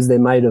 mainly because they're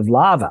made of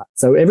lava.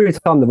 So every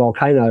time the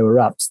volcano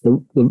erupts,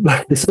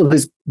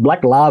 this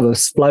black lava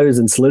flows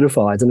and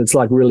solidifies, and it's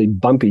like really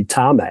bumpy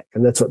tarmac.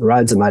 And that's what the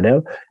roads are made out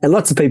of. And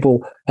lots of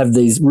people have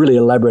these really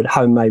elaborate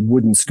homemade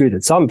wooden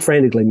scooters. So I'm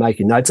frantically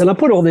making notes. And I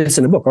put all this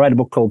in a book. I wrote a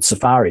book called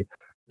Safari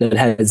that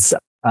has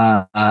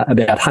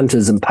about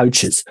hunters and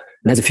poachers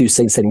and has a few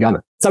scenes set in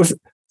Goma. So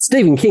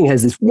Stephen King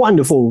has this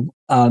wonderful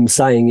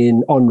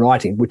saying On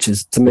Writing, which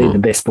is, to me, the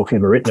best book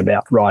ever written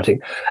about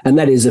writing. And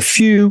that is, a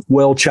few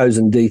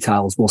well-chosen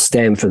details will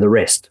stand for the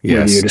rest,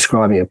 whether you're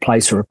describing a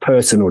place or a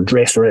person or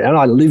dress. And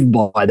I live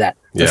by that.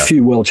 Yeah. A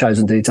few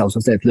well-chosen details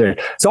will stand for the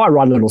rest. So I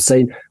write a little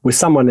scene with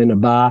someone in a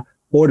bar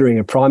ordering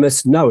a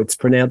Primus. No, it's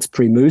pronounced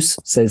Primus,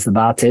 says the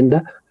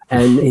bartender.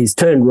 And he's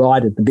turned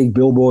right at the big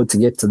billboard to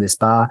get to this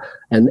bar.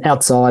 And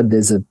outside,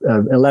 there's a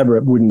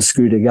elaborate wooden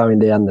scooter going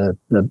down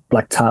the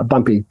black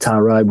bumpy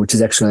tar road, which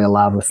is actually a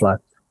lava flow.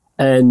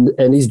 And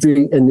he's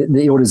drinking, and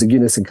he orders a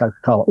Guinness and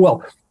Coca-Cola.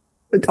 Well,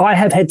 I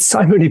have had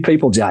so many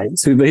people,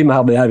 James, who've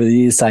emailed me over the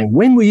years saying,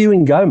 when were you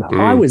in Goma?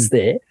 I was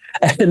there.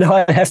 And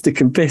I have to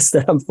confess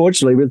that,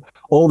 unfortunately, with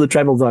all the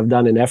travels I've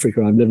done in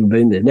Africa, I've never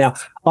been there. Now,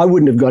 I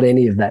wouldn't have got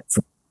any of that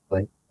from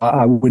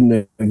I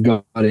wouldn't have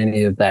got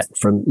any of that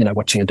from,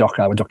 watching a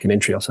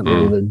documentary or something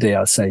in the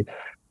DRC.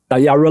 So,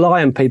 I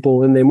rely on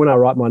people. And then when I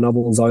write my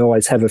novels, I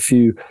always have a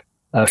few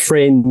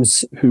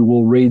friends who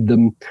will read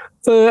them.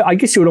 So I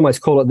guess you would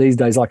almost call it these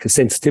days like a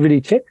sensitivity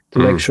check to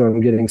make sure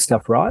I'm getting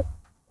stuff right,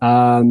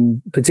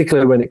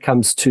 particularly when it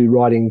comes to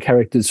writing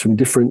characters from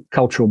different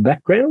cultural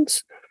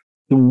backgrounds.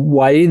 The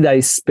way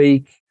they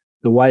speak,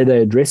 the way they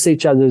address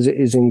each other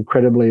is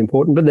incredibly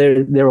important, but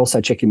they're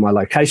also checking my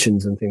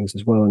locations and things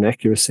as well, and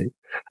accuracy.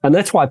 And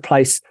that's why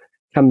place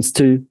comes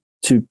to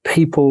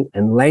people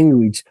and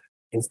language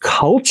and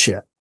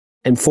culture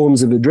and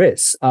forms of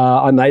address.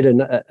 I made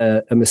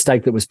a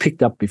mistake that was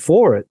picked up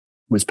before it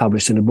was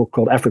published in a book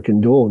called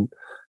African Dawn,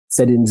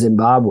 set in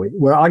Zimbabwe,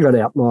 where I got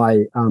out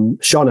my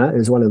Shona,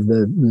 is one of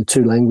the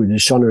two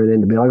languages, Shona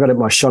and Ndebele. I got out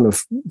my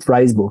Shona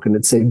phrase book, and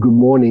it said good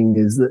morning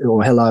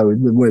or hello,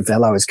 the word for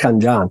hello is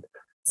Kanjan.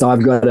 So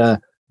I've got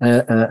a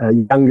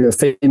younger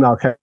female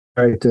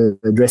character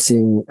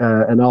addressing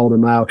an older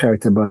male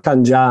character by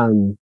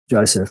Kanjan,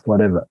 Joseph,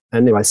 whatever.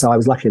 Anyway, so I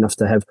was lucky enough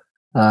to have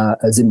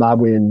a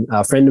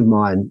Zimbabwean friend of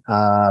mine,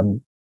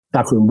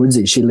 Taku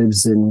Mbunzi.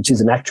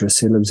 She's an actress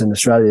who lives in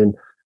Australia, and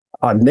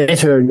I met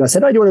her and I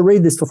said, oh, do you want to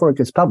read this before it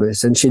gets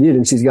published? And she did.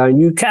 And she's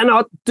going, you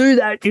cannot do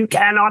that. You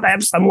cannot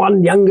have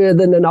someone younger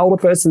than an older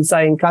person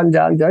saying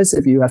Kanjan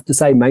Joseph. You have to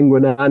say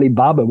Mangwanani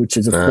Baba, which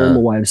is a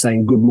formal way of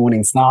saying good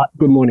morning,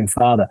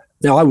 father.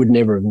 Now, I would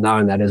never have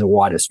known that as a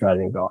white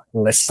Australian guy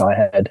unless I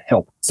had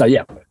help. So,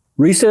 yeah,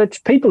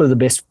 research. People are the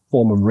best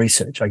form of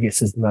research, I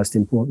guess, is the most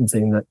important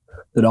thing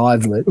that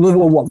I've learned.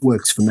 Well, what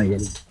works for me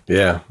anyway.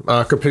 Yeah,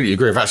 I completely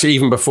agree. Actually,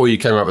 even before you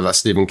came up with that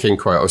Stephen King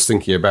quote, I was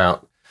thinking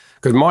about,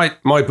 because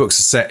my books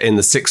are set in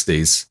the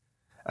 60s,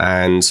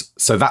 and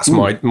so that's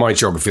my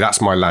geography, that's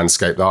my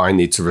landscape that I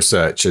need to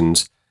research.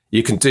 And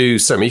you can do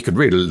something, you could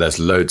read, there's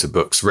loads of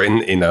books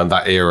written in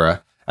that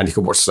era, and you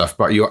can watch stuff.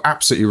 But you're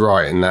absolutely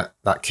right in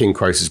that King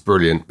quote is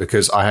brilliant,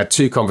 because I had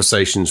two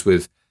conversations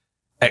with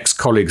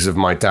ex-colleagues of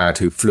my dad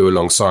who flew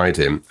alongside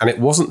him, and it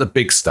wasn't the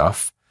big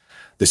stuff.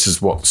 This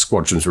is what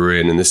squadrons were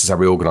in, and this is how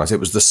we organised. It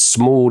was the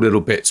small little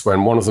bits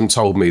when one of them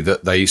told me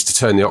that they used to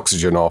turn the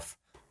oxygen off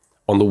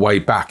on the way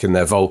back in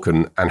their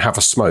Vulcan and have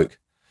a smoke.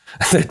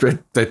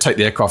 They'd take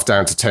the aircraft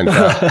down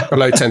to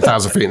below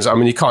 10,000 feet. I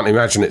mean, you can't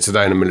imagine it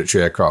today in a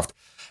military aircraft.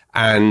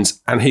 And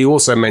he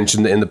also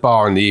mentioned that in the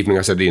bar in the evening,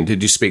 I said, Ian,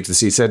 did you speak to this?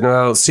 He said,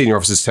 no, senior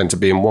officers tend to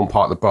be in one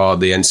part of the bar.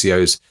 The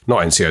NCOs, not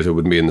NCOs, who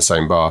wouldn't be in the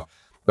same bar.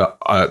 but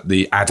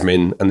the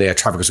admin and the air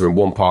traffickers were in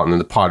one part and then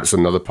the pilots were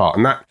in another part.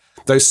 And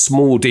those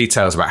small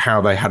details about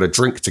how they had a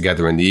drink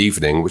together in the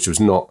evening, which was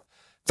not,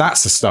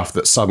 that's the stuff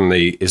that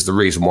suddenly is the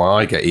reason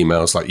why I get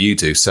emails like you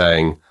do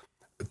saying,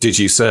 did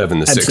you serve in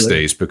the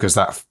Absolutely. 60s? Because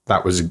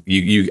that was,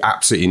 you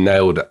absolutely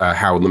nailed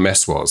how the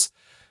mess was.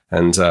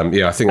 And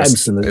I think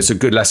it's a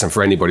good lesson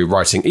for anybody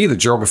writing either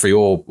geography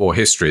or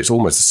history. It's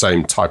almost the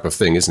same type of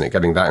thing, isn't it?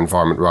 Getting that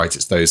environment right.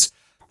 It's those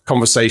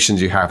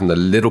conversations you have and the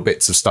little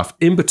bits of stuff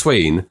in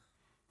between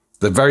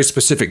the very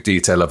specific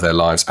detail of their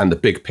lives and the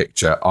big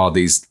picture are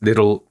these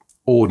little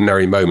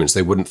ordinary moments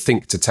they wouldn't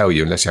think to tell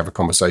you unless you have a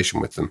conversation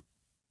with them.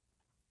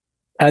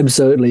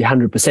 Absolutely,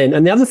 100%.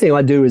 And the other thing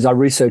I do is I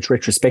research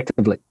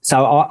retrospectively.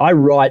 So I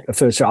write a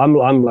first.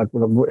 I'm like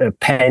a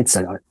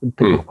pantser.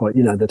 People call it,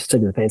 the seat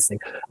of the pants thing.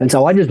 And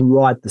so I just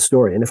write the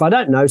story. And if I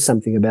don't know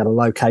something about a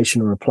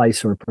location or a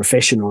place or a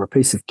profession or a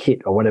piece of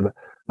kit or whatever,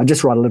 I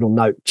just write a little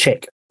note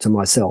check to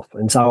myself.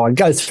 And so I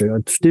go through, I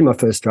do my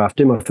first draft,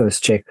 do my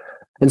first check.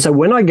 And so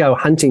when I go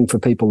hunting for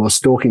people or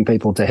stalking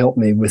people to help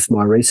me with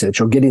my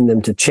research or getting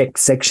them to check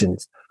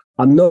sections,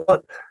 I'm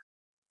not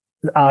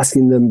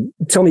asking them,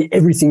 tell me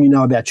everything you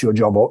know about your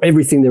job or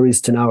everything there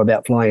is to know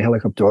about flying a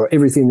helicopter or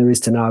everything there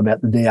is to know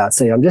about the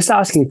DRC. I'm just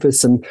asking for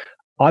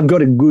I've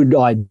got a good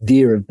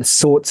idea of the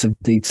sorts of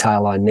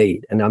detail I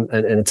need, and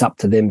it's up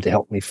to them to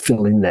help me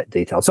fill in that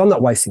detail. So I'm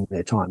not wasting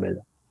their time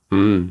either.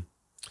 Mm.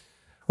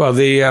 Well,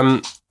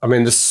 the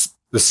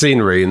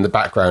scenery in the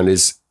background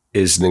is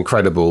an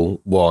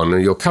incredible one.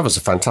 And your covers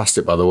are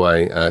fantastic, by the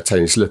way,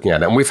 Tony's looking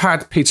at it. And we've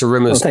had Peter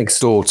Rimmer's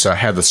daughter,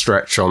 Heather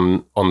Stretch,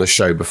 on the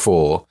show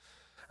before.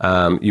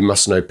 You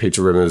must know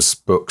Peter Rimmer's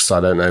books.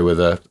 I don't know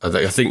whether,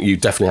 I think you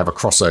definitely have a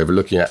crossover.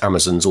 Looking at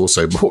Amazon's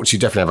also books, you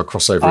definitely have a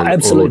crossover in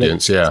the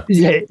audience. Yeah,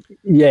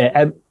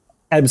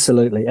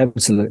 absolutely. Yeah,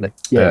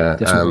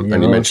 definitely.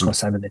 And you mentioned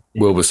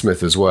Wilbur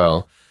Smith as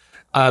well.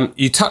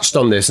 You touched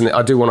on this, and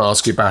I do want to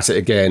ask you about it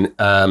again,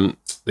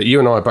 that you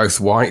and I are both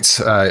white,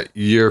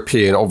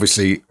 European,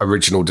 obviously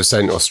original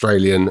descent,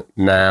 Australian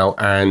now,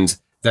 and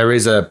there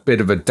is a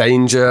bit of a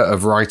danger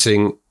of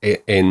writing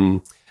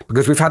in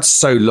because we've had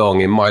so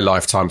long in my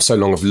lifetime, so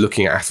long of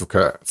looking at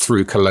Africa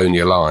through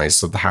colonial eyes,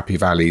 so the Happy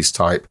Valleys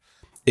type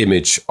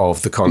image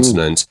of the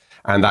continent.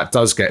 And that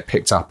does get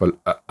picked up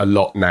a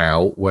lot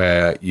now,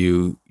 where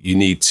you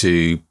need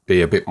to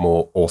be a bit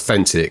more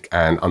authentic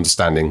and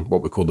understanding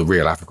what we call the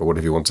real Africa,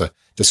 whatever you want to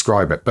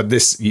describe it. But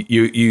this,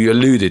 you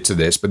alluded to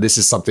this, but this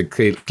is something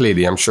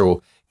clearly, I'm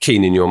sure,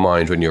 keen in your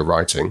mind when you're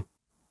writing.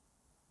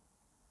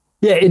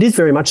 Yeah, it is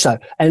very much so.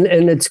 And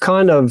it's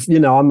kind of,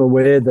 I'm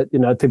aware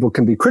that, people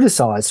can be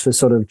criticized for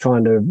sort of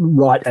trying to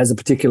write as a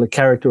particular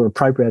character or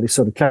appropriate a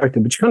sort of character,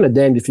 but you're kind of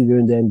damned if you do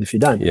and damned if you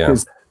don't. Yeah.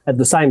 Because at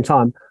the same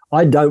time,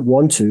 I don't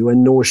want to,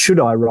 and nor should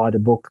I write a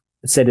book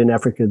set in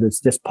Africa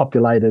that's just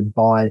populated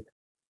by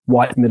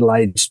white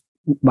middle-aged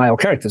male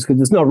characters,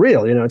 because it's not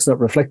real, it's not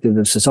reflective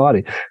of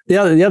society. The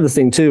other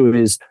thing too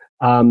is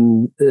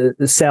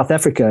South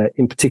Africa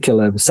in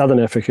particular, Southern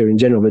Africa in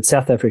general, but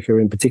South Africa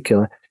in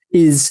particular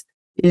is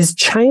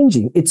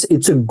changing.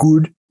 It's a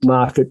good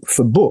market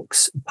for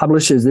books.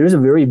 Publishers, there is a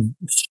very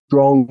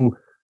strong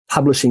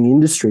publishing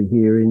industry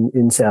here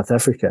in South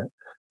Africa.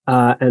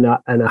 And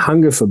a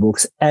hunger for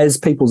books as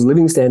people's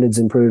living standards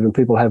improve and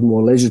people have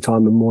more leisure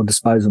time and more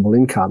disposable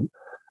income.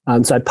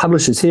 So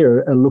publishers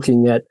here are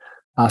looking at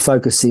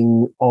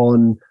focusing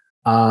on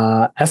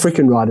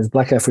African writers,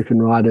 Black African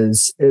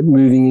writers,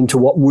 moving into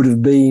what would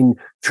have been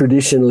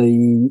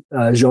traditionally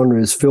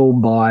genres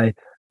filled by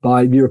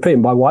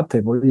European, by white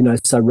people,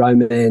 so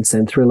romance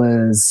and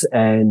thrillers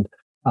and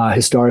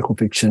historical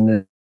fiction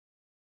and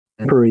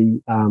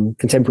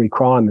contemporary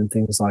crime and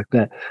things like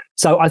that.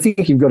 So I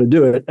think you've got to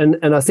do it.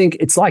 And I think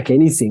it's like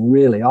anything,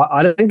 really.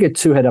 I don't get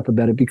too head up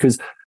about it because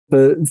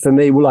for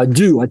me, I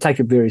take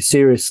it very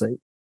seriously,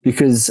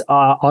 because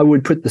I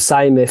would put the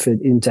same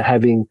effort into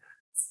having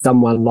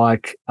someone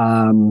like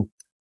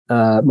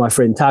my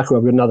friend Taku.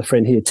 I've got another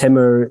friend here,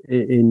 Tema,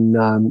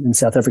 in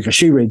South Africa.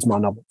 She reads my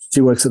novels.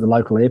 She works at the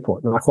local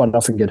airport, and I quite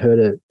often get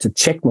her to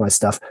check my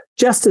stuff,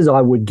 just as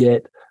I would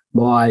get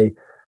my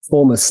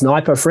former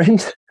sniper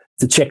friend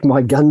to check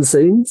my gun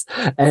scenes,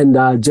 and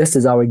just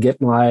as I would get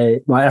my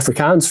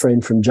Afrikaans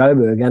friend from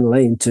Joburg,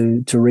 Anneleen,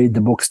 to read the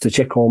books, to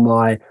check all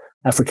my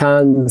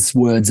Afrikaans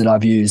words that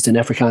I've used and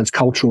Afrikaans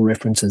cultural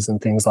references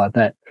and things like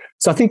that.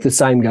 So I think the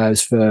same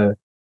goes for,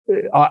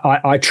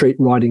 I treat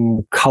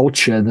writing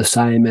culture the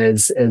same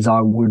as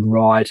I would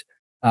write,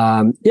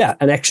 an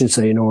action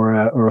scene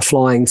or a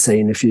flying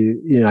scene if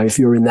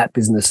you're in that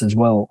business as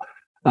well.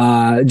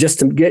 Just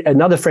to get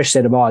another fresh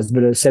set of eyes,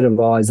 but a set of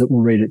eyes that will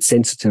read it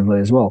sensitively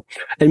as well.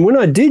 And when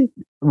I did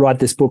write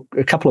this book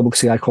a couple of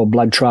books ago called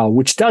Blood Trail,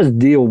 which does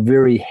deal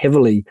very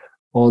heavily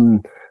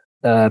on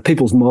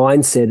people's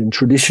mindset and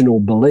traditional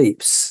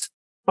beliefs,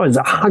 I was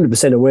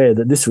 100% aware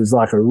that this was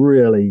like a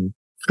really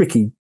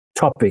tricky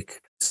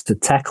topic to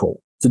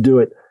tackle, to do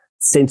it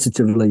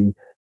sensitively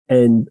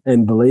and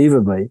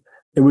believably.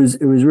 It was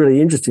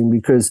really interesting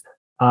because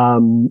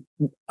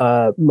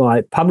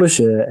my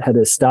publisher had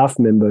a staff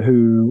member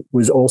who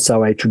was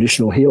also a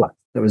traditional healer.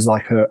 That was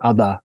like her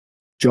other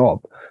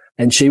job.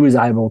 And she was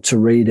able to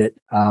read it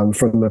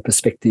from a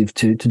perspective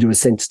to do a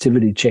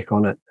sensitivity check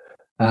on it,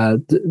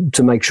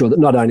 to make sure that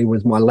not only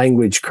was my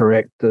language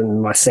correct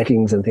and my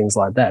settings and things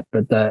like that,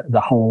 but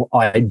the whole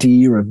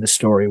idea of the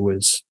story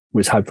was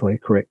hopefully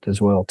correct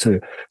as well too.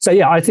 So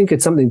yeah, I think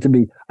it's something to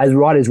be, as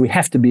writers, we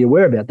have to be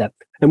aware about that.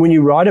 And when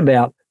you write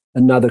about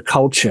another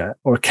culture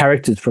or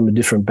characters from a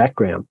different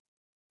background,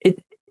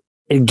 it's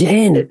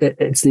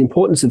the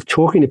importance of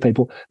talking to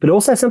people, but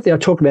also something I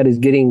talk about is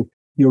getting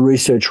your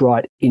research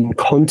right in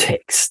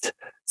context,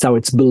 so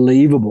it's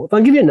believable.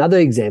 I'll give you another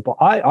example.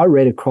 I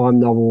read a crime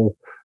novel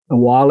a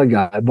while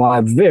ago by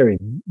a very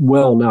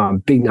well-known,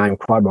 big-name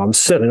crime writer. I'm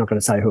certainly not going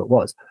to say who it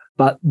was,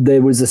 but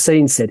there was a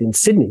scene set in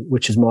Sydney,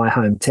 which is my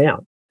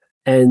hometown,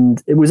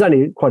 and it was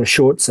only quite a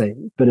short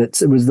scene, but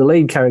it was the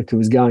lead character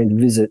was going to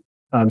visit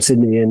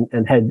Sydney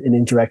and had an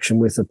interaction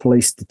with a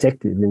police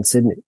detective in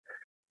Sydney,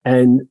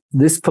 and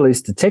this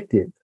police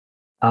detective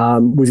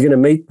was going to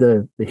meet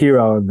the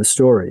hero of the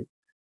story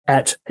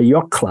at a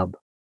yacht club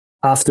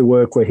after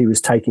work where he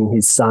was taking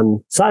his son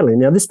sailing.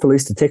 Now, this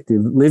police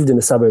detective lived in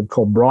a suburb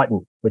called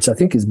Brighton, which I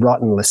think is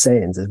Brighton-Les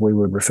Sands, as we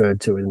would refer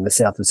to it in the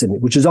south of Sydney,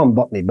 which is on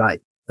Botany Bay,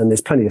 and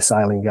there's plenty of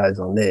sailing goes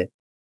on there.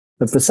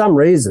 But for some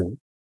reason,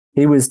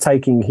 he was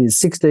taking his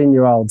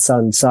 16-year-old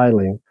son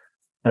sailing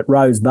at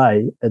Rose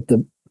Bay at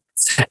the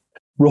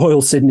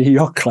Royal Sydney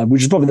Yacht Club,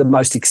 which is probably the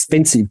most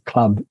expensive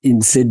club in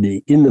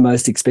Sydney, in the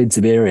most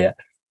expensive area.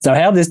 So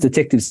how this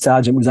detective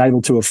sergeant was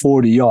able to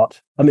afford a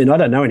yacht, I mean, I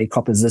don't know any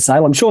coppers that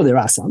sail. I'm sure there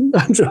are some.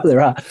 I'm sure there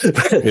are.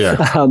 But, yeah.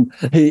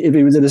 If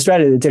he was an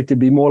Australian detective, he'd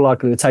be more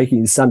likely to take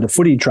his son to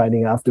footy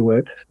training after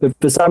work. But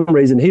for some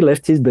reason, he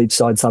left his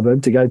beachside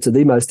suburb to go to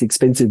the most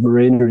expensive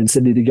marina in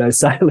Sydney to go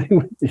sailing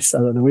with his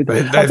son on the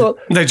weekend.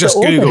 They just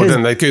Googled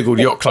and they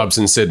Googled yacht clubs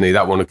in Sydney.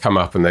 That one would come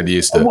up and they'd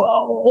used it.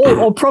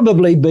 Or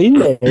probably been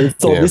there and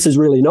thought, this is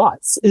really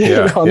nice.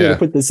 I'm going to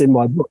put this in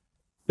my book.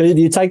 But if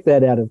you take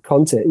that out of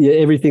context,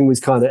 everything was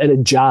kind of, and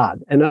it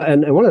jarred. And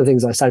one of the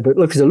things I say, but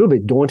look, it's a little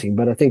bit daunting,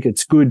 but I think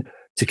it's good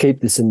to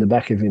keep this in the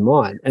back of your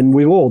mind. And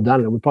we've all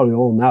done it. We probably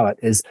all know it,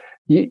 is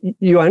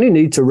you only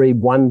need to read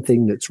one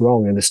thing that's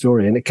wrong in a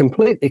story, and it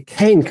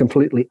can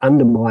completely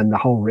undermine the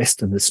whole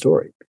rest of the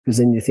story. Because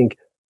then you think,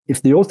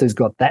 if the author's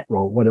got that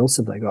wrong, what else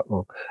have they got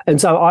wrong?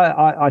 And so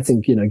I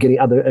think, getting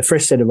a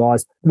fresh set of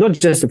eyes, not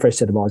just a fresh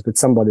set of eyes, but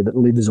somebody that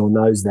lives or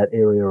knows that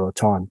area or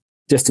time,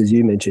 just as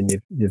you mentioned,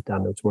 you've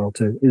done as well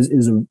too, is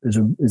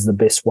the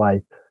best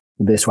way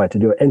to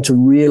do it. And to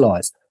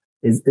realize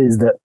is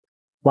that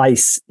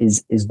place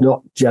is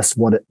not just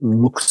what it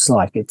looks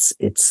like. It's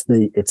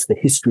the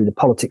history, the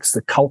politics,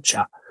 the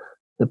culture,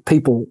 the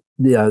people,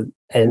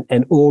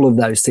 and all of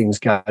those things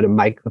go to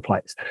make the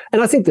place.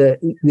 And I think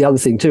the other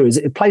thing too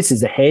is place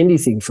is a handy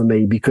thing for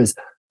me, because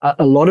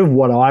a lot of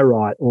what I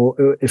write,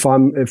 or if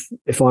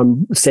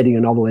I'm setting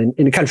a novel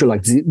in a country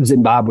like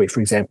Zimbabwe,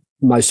 for example,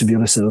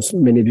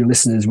 many of your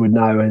listeners would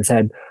know, has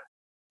had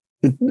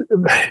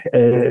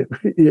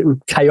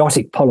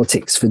chaotic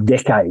politics for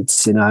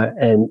decades, and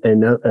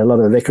a lot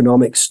of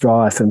economic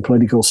strife and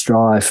political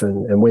strife,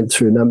 and went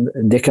through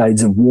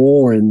decades of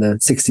war in the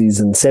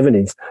 60s and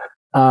 70s.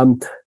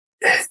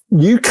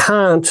 You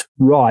can't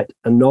write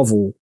a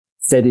novel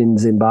set in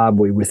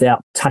Zimbabwe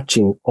without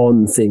touching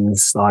on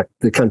things like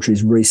the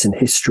country's recent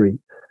history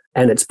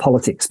and its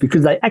politics,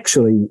 because they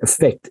actually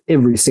affect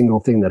every single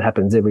thing that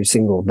happens every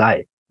single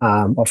day,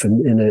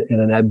 often in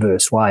an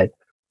adverse way.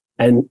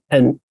 And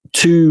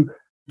to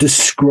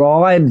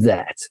describe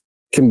that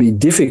can be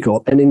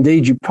difficult. And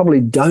indeed, you probably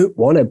don't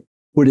want to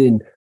put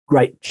in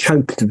great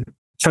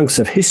chunks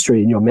of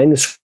history in your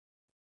manuscript.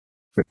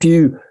 If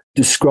you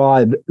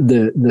describe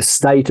the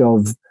state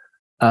of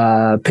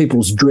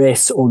people's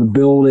dress or the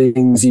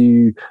buildings,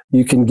 you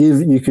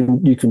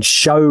can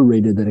show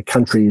reader that a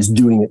country is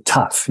doing it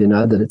tough,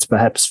 that it's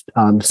perhaps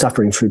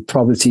suffering through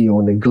poverty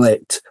or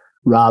neglect,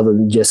 rather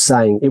than just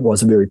saying it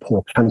was a very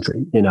poor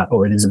country,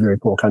 or it is a very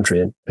poor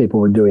country and people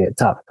were doing it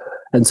tough.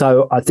 And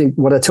so I think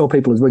what I tell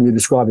people is, when you're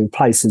describing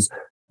places,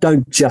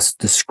 don't just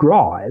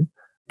describe,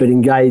 but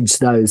engage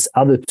those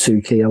other two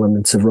key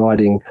elements of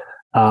writing,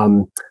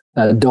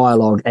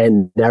 dialogue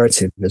and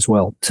narrative as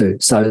well too.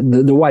 So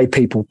the way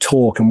people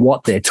talk and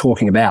what they're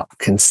talking about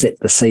can set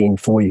the scene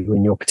for you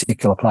in your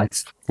particular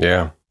place.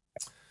 Yeah.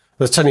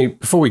 Let's tell you,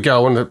 before we go, I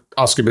want to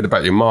ask you a bit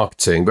about your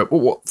marketing. But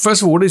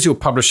first of all, what is your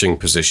publishing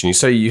position? You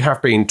say you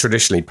have been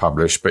traditionally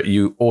published, but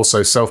you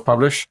also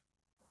self-publish?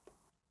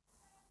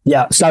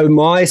 Yeah, so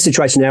my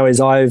situation now is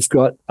I've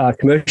got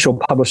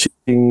commercial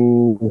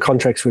publishing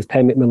contracts with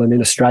Pan Macmillan in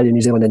Australia,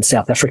 New Zealand and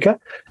South Africa,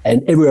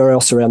 and everywhere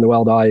else around the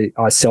world I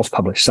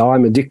self-publish. So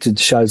I'm addicted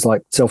to shows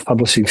like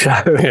Self-Publishing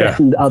Show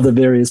and other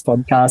various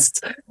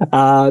podcasts,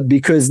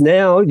 because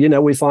now,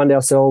 we find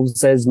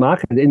ourselves as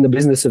in the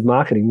business of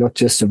marketing, not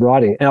just of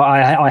writing. Now,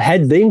 I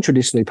had been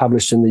traditionally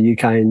published in the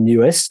UK and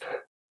US,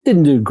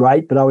 didn't do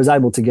great, but I was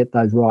able to get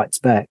those rights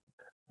back.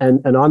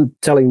 And I'm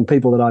telling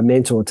people that I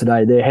mentor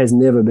today, there has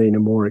never been a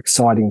more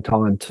exciting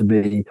time to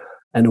be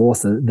an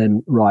author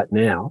than right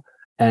now.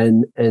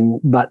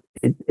 But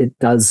it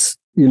does,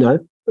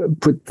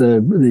 put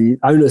the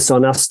onus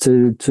on us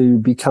to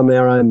become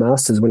our own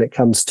masters when it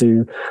comes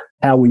to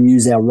how we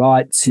use our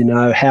rights,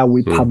 how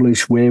we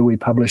publish, where we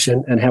publish,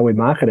 and how we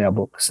market our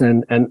books.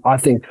 And I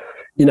think,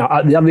 the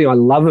other thing I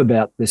love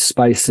about this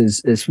space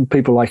is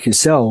people like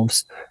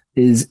yourselves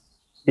is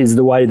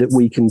the way that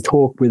we can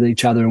talk with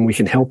each other and we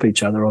can help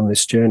each other on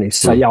this journey.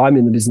 So I'm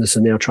in the business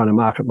of now trying to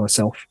market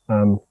myself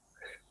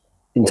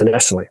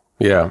internationally.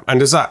 Yeah,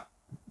 and is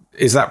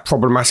that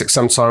problematic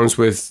sometimes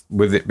with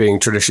it being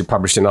traditionally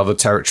published in other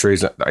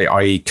territories,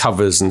 i.e.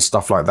 covers and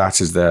stuff like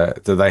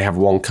that? Do they have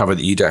one cover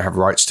that you don't have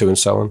rights to and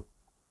so on?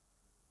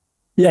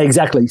 Yeah,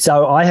 exactly.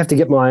 So I have to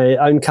get my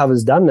own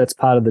covers done. That's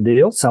part of the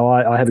deal. So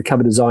I have a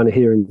cover designer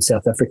here in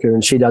South Africa,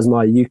 and she does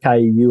my UK,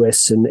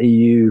 US, and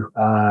EU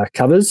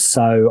covers.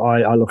 So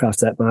I look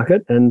after that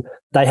market, and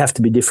they have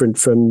to be different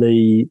from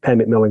the Pam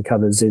McMillan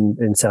covers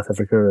in South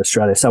Africa or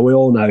Australia. So we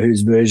all know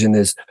whose version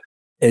is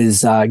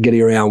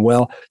getting around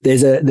well.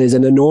 There's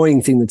an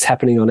annoying thing that's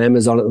happening on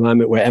Amazon at the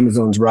moment, where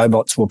Amazon's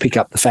robots will pick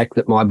up the fact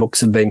that my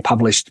books have been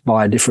published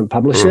by a different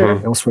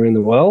publisher elsewhere in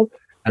the world.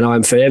 And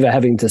I'm forever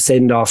having to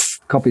send off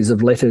copies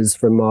of letters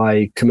from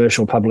my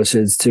commercial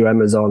publishers to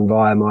Amazon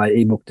via my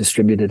ebook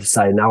distributor to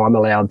say, no, I'm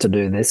allowed to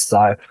do this.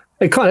 So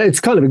it's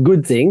kind of a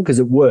good thing because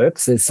it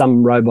works. There's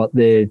some robot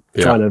there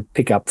trying to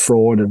pick up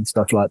fraud and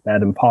stuff like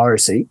that and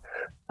piracy.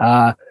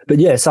 But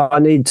yeah, so I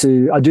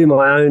do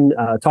my own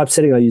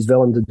typesetting. I use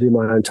Vellum to do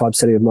my own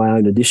typesetting of my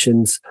own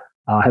editions.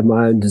 I have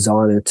my own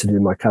designer to do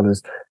my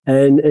covers.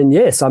 And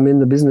yes, I'm in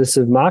the business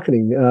of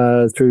marketing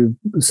through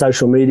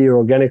social media,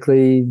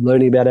 organically,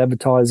 learning about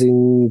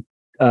advertising,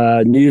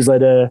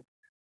 newsletter,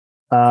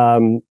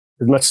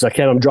 as much as I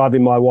can. I'm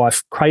driving my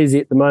wife crazy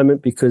at the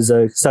moment because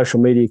a social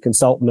media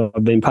consultant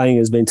I've been paying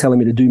has been telling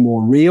me to do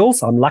more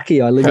reels. I'm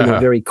lucky I live in a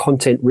very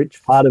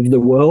content-rich part of the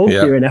world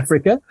here in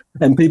Africa,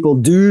 and people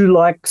do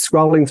like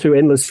scrolling through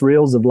endless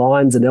reels of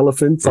lions and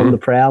elephants on the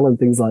prowl and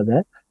things like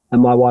that.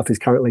 And my wife is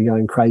currently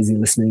going crazy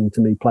listening to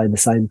me play the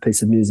same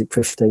piece of music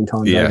 15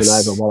 times over and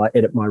over while I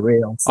edit my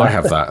reels. So, I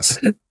have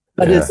that.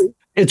 But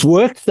it's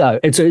worked, though.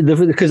 It's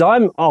because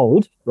I'm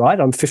old, right?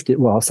 I'm 50.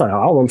 Well, I'll say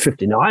I'm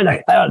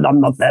 59.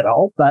 I'm not that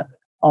old, but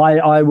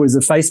I was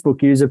a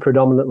Facebook user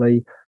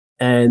predominantly,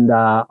 and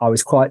I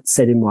was quite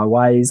set in my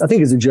ways. I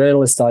think as a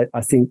journalist,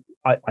 I think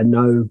I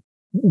know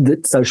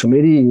that social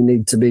media, you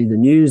need to be the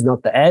news,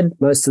 not the ad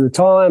most of the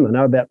time. I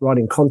know about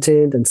writing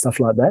content and stuff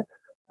like that.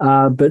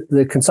 But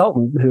the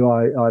consultant who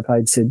I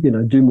paid said,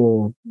 do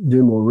more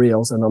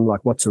reels. And I'm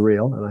like, what's a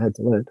reel? And I had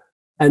to learn.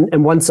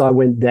 And once I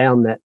went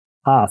down that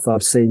path,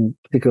 I've seen,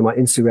 particularly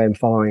my Instagram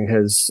following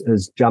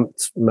has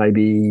jumped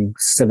maybe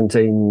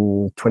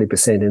 17,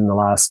 20% in the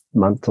last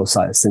month or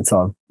so since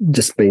I've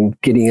just been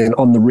getting in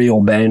on the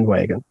reel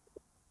bandwagon.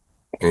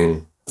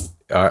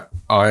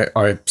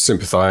 I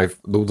sympathise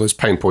with all those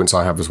pain points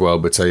I have as well.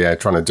 But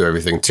trying to do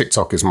everything.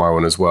 TikTok is my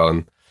one as well.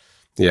 And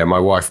my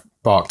wife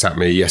barked at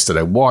me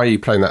yesterday, why are you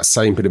playing that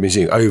same bit of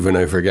music over and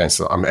over again?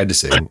 So I'm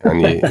editing,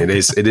 and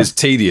it is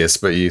tedious,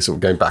 but you sort of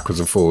going backwards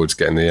and forwards,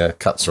 getting the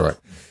cuts right.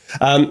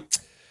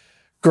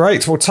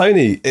 Great. Well,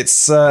 Tony,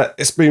 it's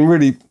been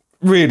really,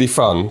 really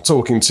fun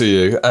talking to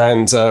you,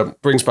 and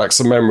brings back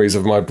some memories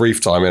of my brief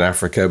time in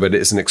Africa, but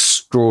it's an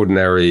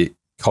extraordinary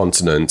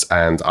continent,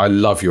 and I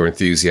love your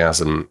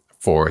enthusiasm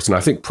for it. And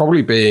I think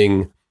probably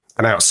being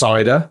an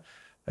outsider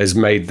has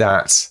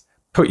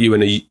put you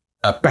in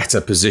a better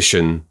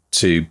position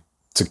to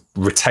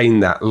retain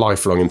that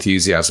lifelong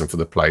enthusiasm for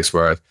the place,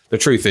 where the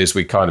truth is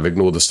we kind of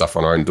ignore the stuff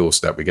on our own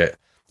doorstep. We get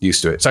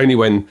used to it. It's only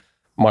when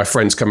my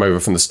friends come over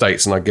from the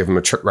States and I give them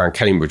a trip around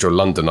Cambridge or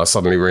London, I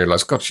suddenly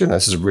realise, gosh,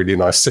 this is a really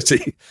nice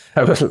city,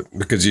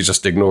 because you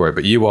just ignore it.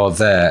 But you are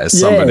there as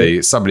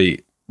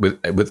somebody with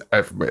it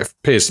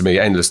appears to me,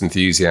 endless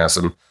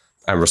enthusiasm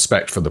and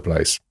respect for the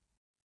place.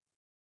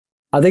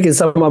 I think as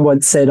someone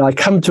once said, I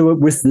come to it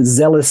with the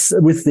zealousness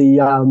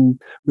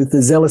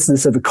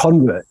of a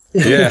convert.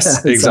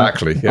 Yes,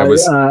 exactly.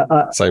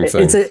 Same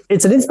thing.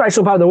 It's an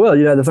inspirational part of the world.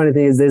 The funny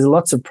thing is there's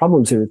lots of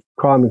problems here with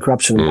crime and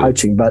corruption and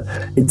poaching, but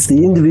it's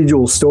the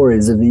individual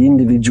stories of the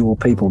individual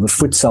people, the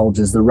foot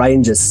soldiers, the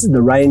rangers,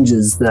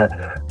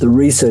 the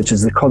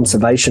researchers, the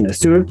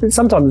conservationists, who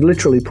sometimes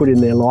literally put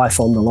in their life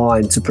on the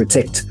line to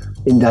protect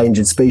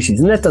endangered species.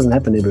 And that doesn't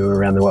happen everywhere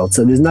around the world.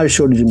 So there's no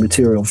shortage of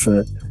material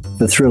for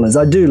thrillers.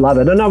 I do love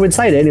it. And I would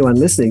say to anyone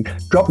listening,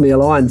 drop me a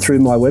line through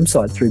my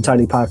website, through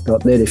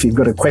tonypark.net, if you've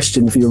got a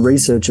question for your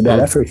research about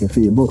Africa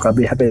for your book. I'd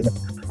be happy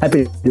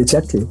to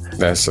chat to you.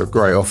 That's a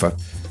great offer.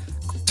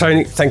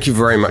 Tony, thank you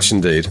very much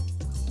indeed.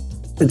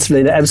 It's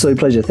been an absolute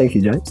pleasure. Thank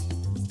you, James.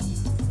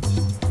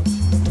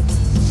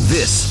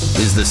 This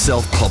is the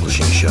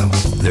Self-Publishing Show.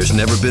 There's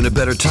never been a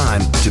better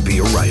time to be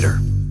a writer.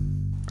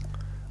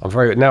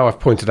 Now I've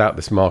pointed out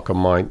this mark on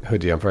my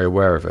hoodie, I'm very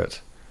aware of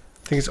it.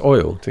 I think it's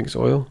oil.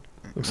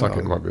 Looks like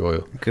it might be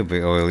oil. It could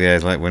be oil, yeah.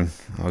 It's like when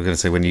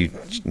you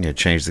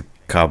change the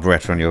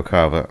carburetor on your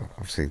car, but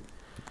obviously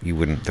you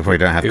wouldn't. They probably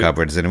don't have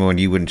carburetors anymore, and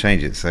you wouldn't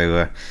change it.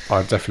 So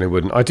I definitely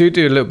wouldn't. I do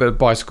a little bit of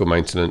bicycle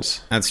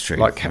maintenance. That's true.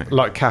 Like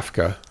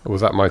Kafka, or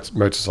was that my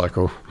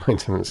motorcycle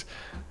maintenance?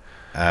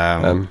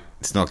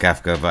 It's not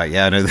Kafka, but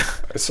yeah, I know.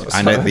 It's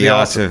I know the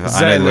art of.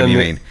 I know the one you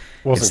mean.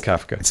 Wasn't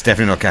Kafka? It's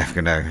definitely not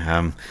Kafka.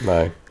 No.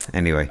 No.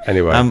 Anyway,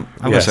 I've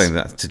got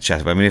something to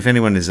chat about. I mean, if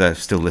anyone is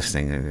still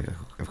listening,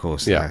 of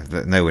course,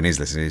 no one is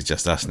listening. It's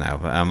just us now.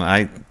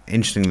 But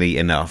interestingly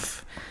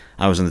enough,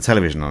 I was on the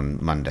television on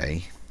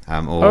Monday.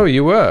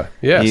 You were?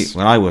 Yes.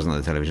 Well, I wasn't on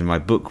the television. My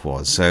book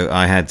was. So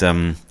I had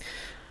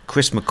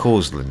Chris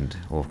McCausland,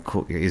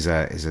 is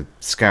a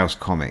Scouse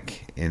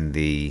comic in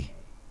the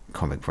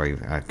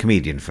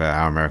comedian for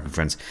our American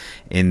friends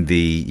in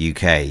the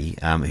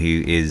UK,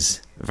 who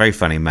is a very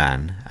funny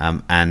man,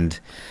 and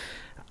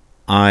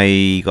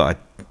he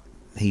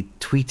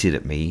tweeted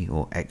at me,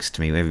 or X'd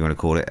me, whatever you want to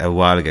call it, a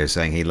while ago,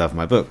 saying he loved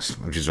my books,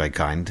 which is very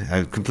kind.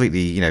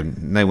 Completely,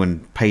 no one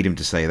paid him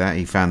to say that.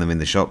 He found them in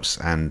the shops,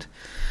 and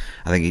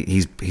I think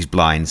he's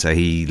blind, so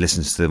he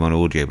listens to them on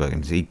audiobook,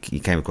 and he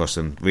came across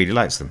them, really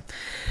likes them.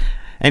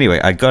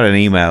 Anyway, I got an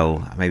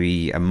email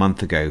maybe a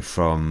month ago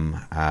from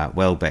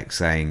Welbeck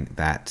saying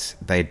that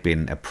they'd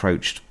been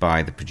approached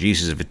by the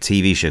producers of a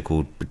TV show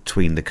called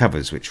Between the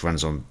Covers, which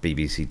runs on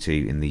BBC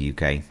Two in the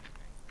UK.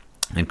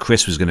 And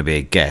Chris was going to be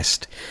a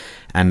guest.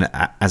 And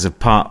as a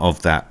part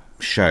of that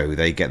show,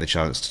 they get the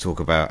chance to talk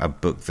about a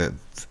book that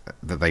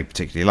they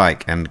particularly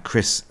like. And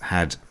Chris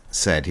had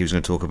said he was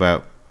going to talk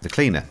about The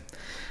Cleaner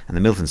and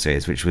the Milton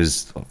series, which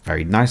was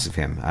very nice of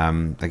him.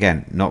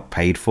 Again, not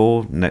paid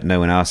for. No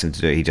one asked him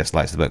to do it. He just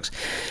likes the books.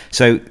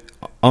 So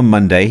on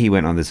Monday, he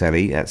went on the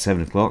telly at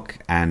 7 o'clock,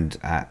 and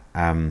I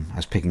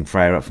was picking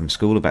Freya up from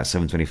school about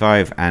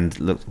 7:25,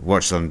 and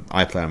watched on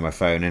iPlayer on my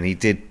phone, and he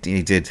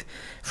did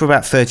for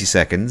about 30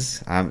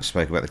 seconds.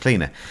 Spoke about The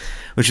Cleaner,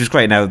 which was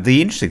great. Now,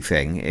 the interesting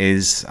thing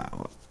is,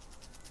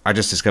 I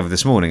just discovered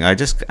this morning, I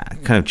just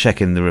kind of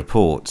check in the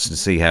reports and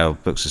see how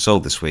books are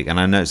sold this week, and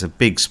I noticed a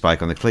big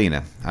spike on The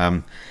Cleaner.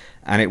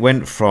 And it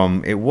went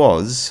from,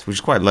 which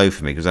is quite low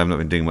for me because I've not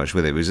been doing much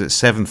with it, it was at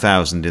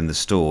 7,000 in the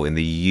store, in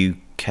the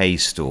UK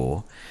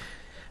store,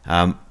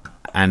 and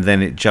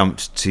then it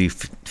jumped to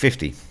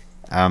 50.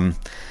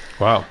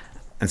 Wow.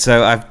 And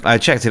so I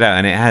checked it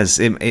out, and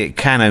it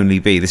can only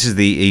be, this is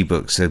the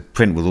ebook, so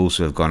print will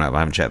also have gone up. I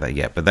haven't checked that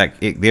yet, but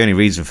the only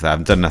reason for that,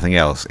 I've done nothing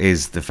else,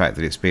 is the fact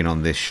that it's been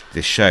on this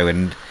show.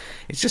 And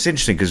it's just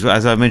interesting because,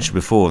 as I mentioned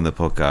before on the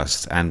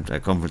podcast and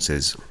at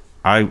conferences,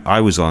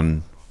 I was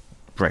on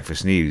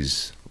Breakfast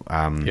News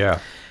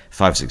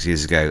 5-6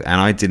 years ago, and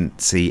I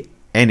didn't see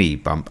any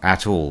bump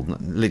at all,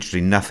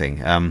 literally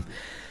nothing.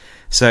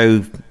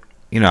 So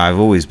I've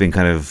always been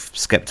kind of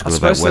sceptical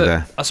about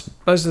whether. I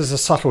suppose there's a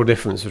subtle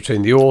difference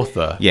between the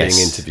author being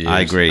interviewed. I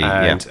agree.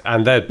 And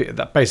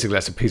that basically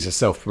that's a piece of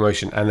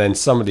self-promotion, and then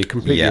somebody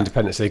completely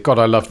independent say, "God,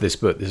 I love this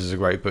book. This is a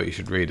great book. You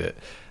should read it."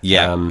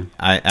 Yeah,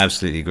 I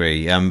absolutely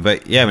agree.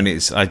 But yeah,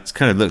 I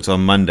kind of looked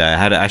on Monday.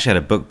 I actually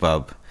had a book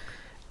bub,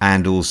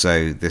 and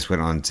also this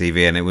went on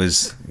TV, and it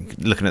was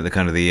looking at the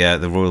kind of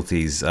the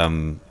royalties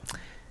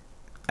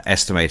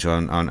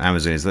estimator on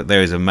Amazon, is that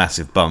there is a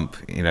massive bump,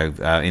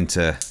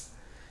 into.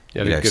 You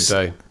had a good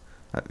day.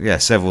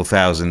 Several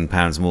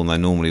 £1,000s more than I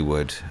normally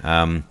would.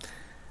 And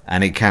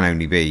it can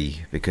only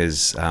be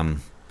because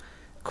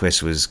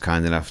Chris was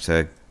kind enough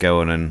to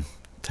go on and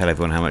tell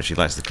everyone how much he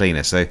likes The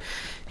Cleaner. So,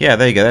 yeah,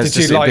 there you go. Did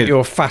you light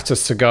your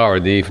fattest cigar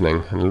in the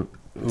evening and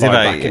lie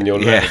back in your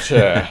leather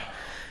chair?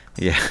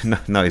 Yeah,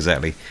 not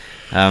exactly.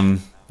 But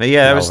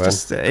yeah, it was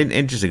just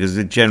interesting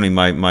because generally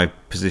my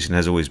position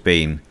has always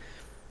been,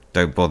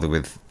 don't bother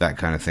with that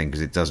kind of thing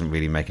because it doesn't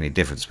really make any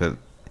difference. But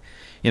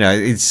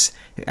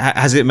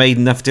has it made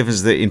enough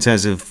difference that in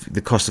terms of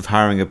the cost of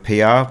hiring a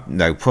PR?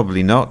 No,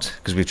 probably not,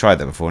 because we've tried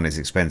that before and it's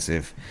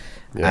expensive.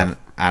 And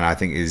I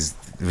think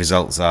the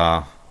results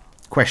are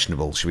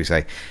questionable, should we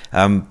say.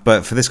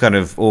 But for this kind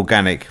of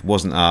organic,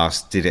 wasn't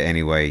asked, did it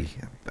anyway,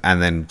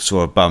 and then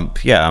saw a bump,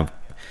 I'm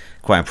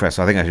quite impressed.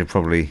 I think I should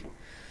probably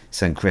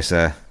send Chris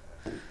a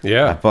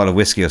bottle of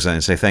whiskey or something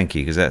and say thank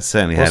you, because that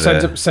certainly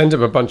send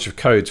him a bunch of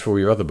codes for all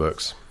your other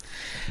books.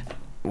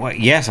 Well,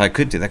 yes, I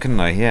could do that, couldn't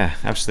I? Yeah,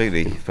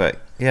 absolutely.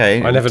 But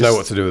yeah, I never know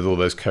what to do with all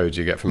those codes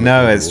you get from.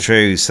 No, it's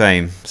true.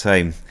 Same.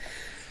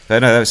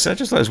 But no, I just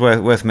thought it was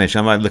worth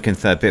mentioning. I might look into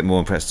that a bit more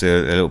and perhaps do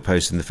a little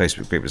post in the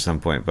Facebook group at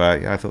some point.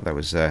 But I thought that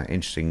was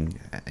interesting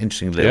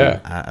little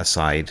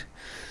aside.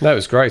 No, it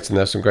was great, and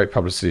there's some great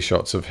publicity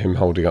shots of him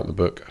holding up the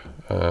book.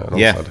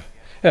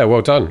 Yeah,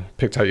 well done.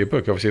 Picked out your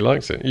book. Obviously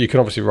likes it. You can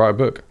obviously write a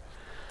book.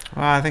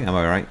 Well, I think I'm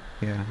all right.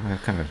 Yeah,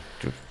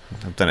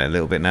 I've done it a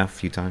little bit now, a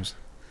few times.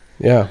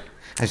 Yeah.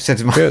 I said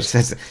to my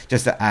just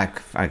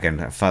again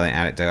a funny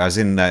anecdote. I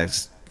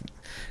was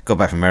got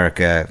back from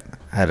America,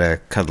 had a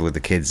cuddle with the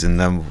kids, and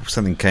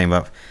something came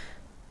up.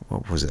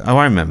 What was it? Oh,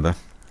 I remember.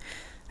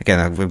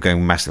 Again, we're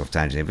going massive off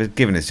tangent here, but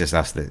given it's just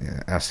us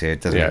here,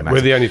 it doesn't really matter.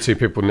 We're the only two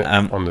people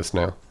on this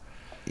now.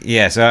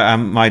 Yeah, so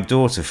my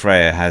daughter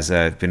Freya has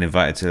been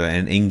invited to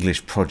an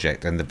English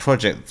project, and the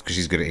project, because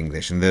she's good at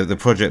English, and the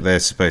project they're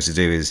supposed to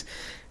do is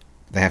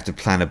they have to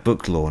plan a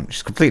book launch.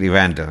 It's completely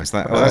random. It's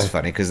like, that's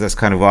funny, because that's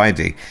kind of what I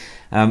do.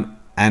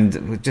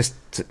 And we're just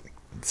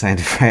saying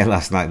to Freya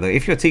last night, look,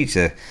 if your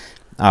teacher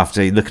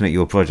after looking at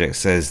your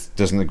project,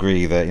 doesn't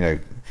agree that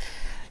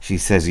she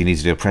says you need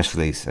to do a press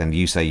release, and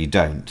you say you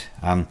don't.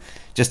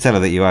 Just tell her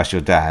that you asked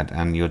your dad,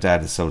 and your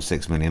dad has sold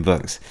 6 million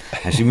books.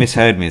 And she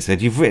misheard me and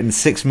said, "You've written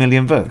 6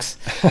 million books."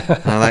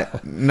 And I'm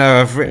like,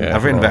 "No, I've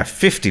written about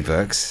 50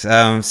 books.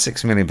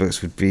 6 million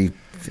books would be,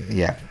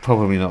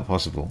 probably not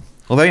possible."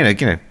 Although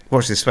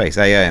watch this space,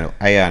 AI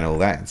and all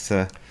that. It's,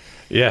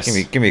 yes,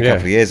 give me a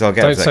couple of years, I'll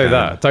get. Don't say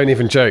that. Don't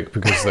even joke,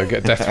 because they'll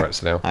get death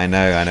threats now. I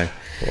know.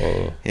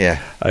 Yeah.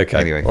 Okay.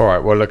 Anyway. All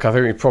right. Well, look, I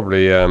think we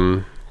probably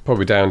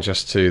down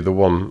just to the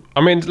one.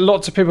 I mean,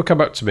 lots of people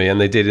come up to me,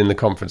 and they did in the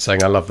conference,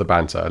 saying, "I love the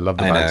banter. I love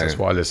the banter. That's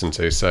what I listen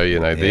to." So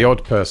the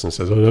odd person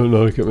says, "I don't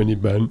like it when you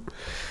bant,"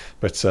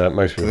 but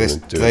most people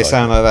do they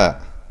sound like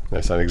that?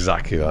 They sound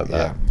exactly like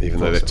that, even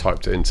though they've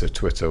typed it into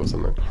Twitter or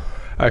something.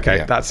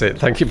 Okay, that's it.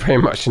 Thank you very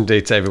much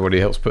indeed to everybody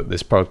who helps put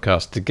this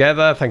podcast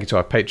together. Thank you to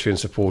our Patreon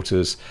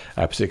supporters,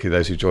 particularly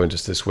those who joined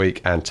us this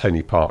week, and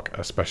Tony Park,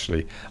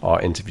 especially our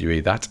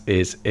interviewee. That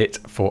is it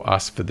for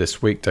us for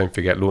this week. Don't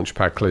forget,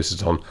 Launchpad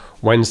closes on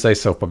Wednesday,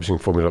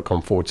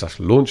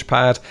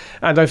 selfpublishingformula.com/launchpad.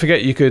 And don't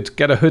forget, you could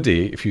get a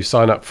hoodie if you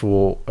sign up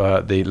for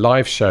the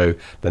live show.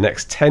 The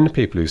next 10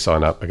 people who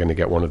sign up are going to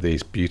get one of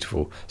these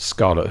beautiful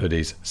scarlet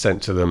hoodies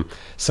sent to them.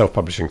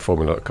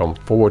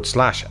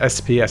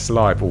 selfpublishingformula.com/SPS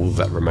live. All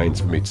that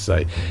remains for me to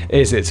say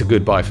is it's a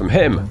goodbye from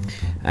him.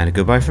 And a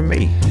goodbye from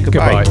me.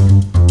 Goodbye.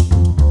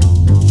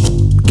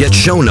 Get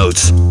show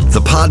notes,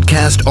 the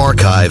podcast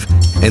archive,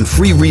 and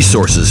free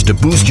resources to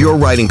boost your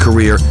writing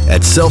career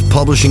at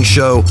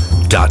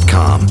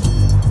selfpublishingshow.com.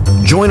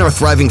 Join our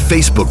thriving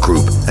Facebook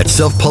group at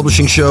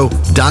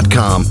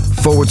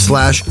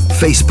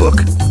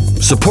selfpublishingshow.com/Facebook.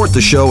 Support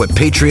the show at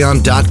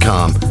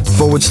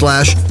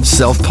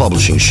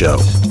patreon.com/selfpublishingshow.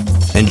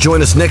 And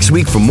join us next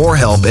week for more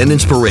help and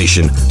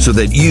inspiration so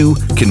that you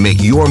can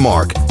make your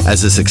mark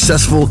as a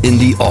successful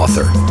indie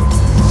author.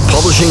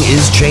 Publishing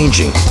is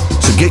changing,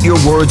 so get your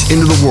words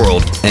into the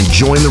world and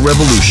join the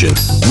revolution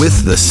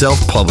with The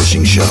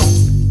Self-Publishing Show.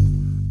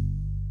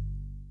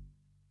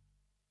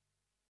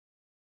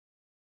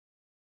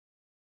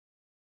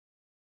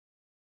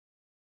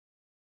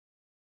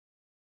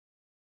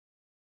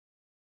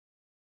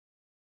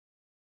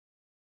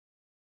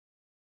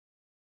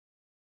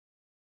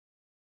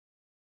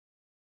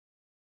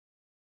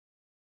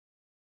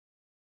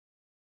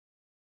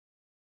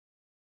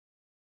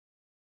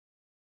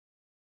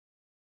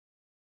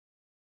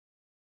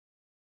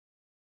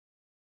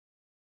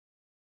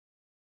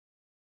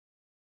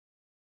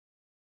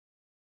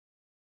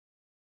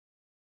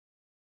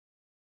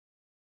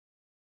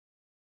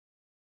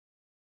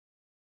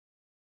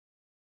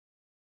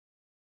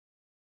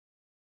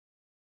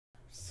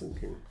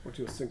 Thinking what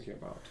you're thinking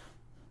about.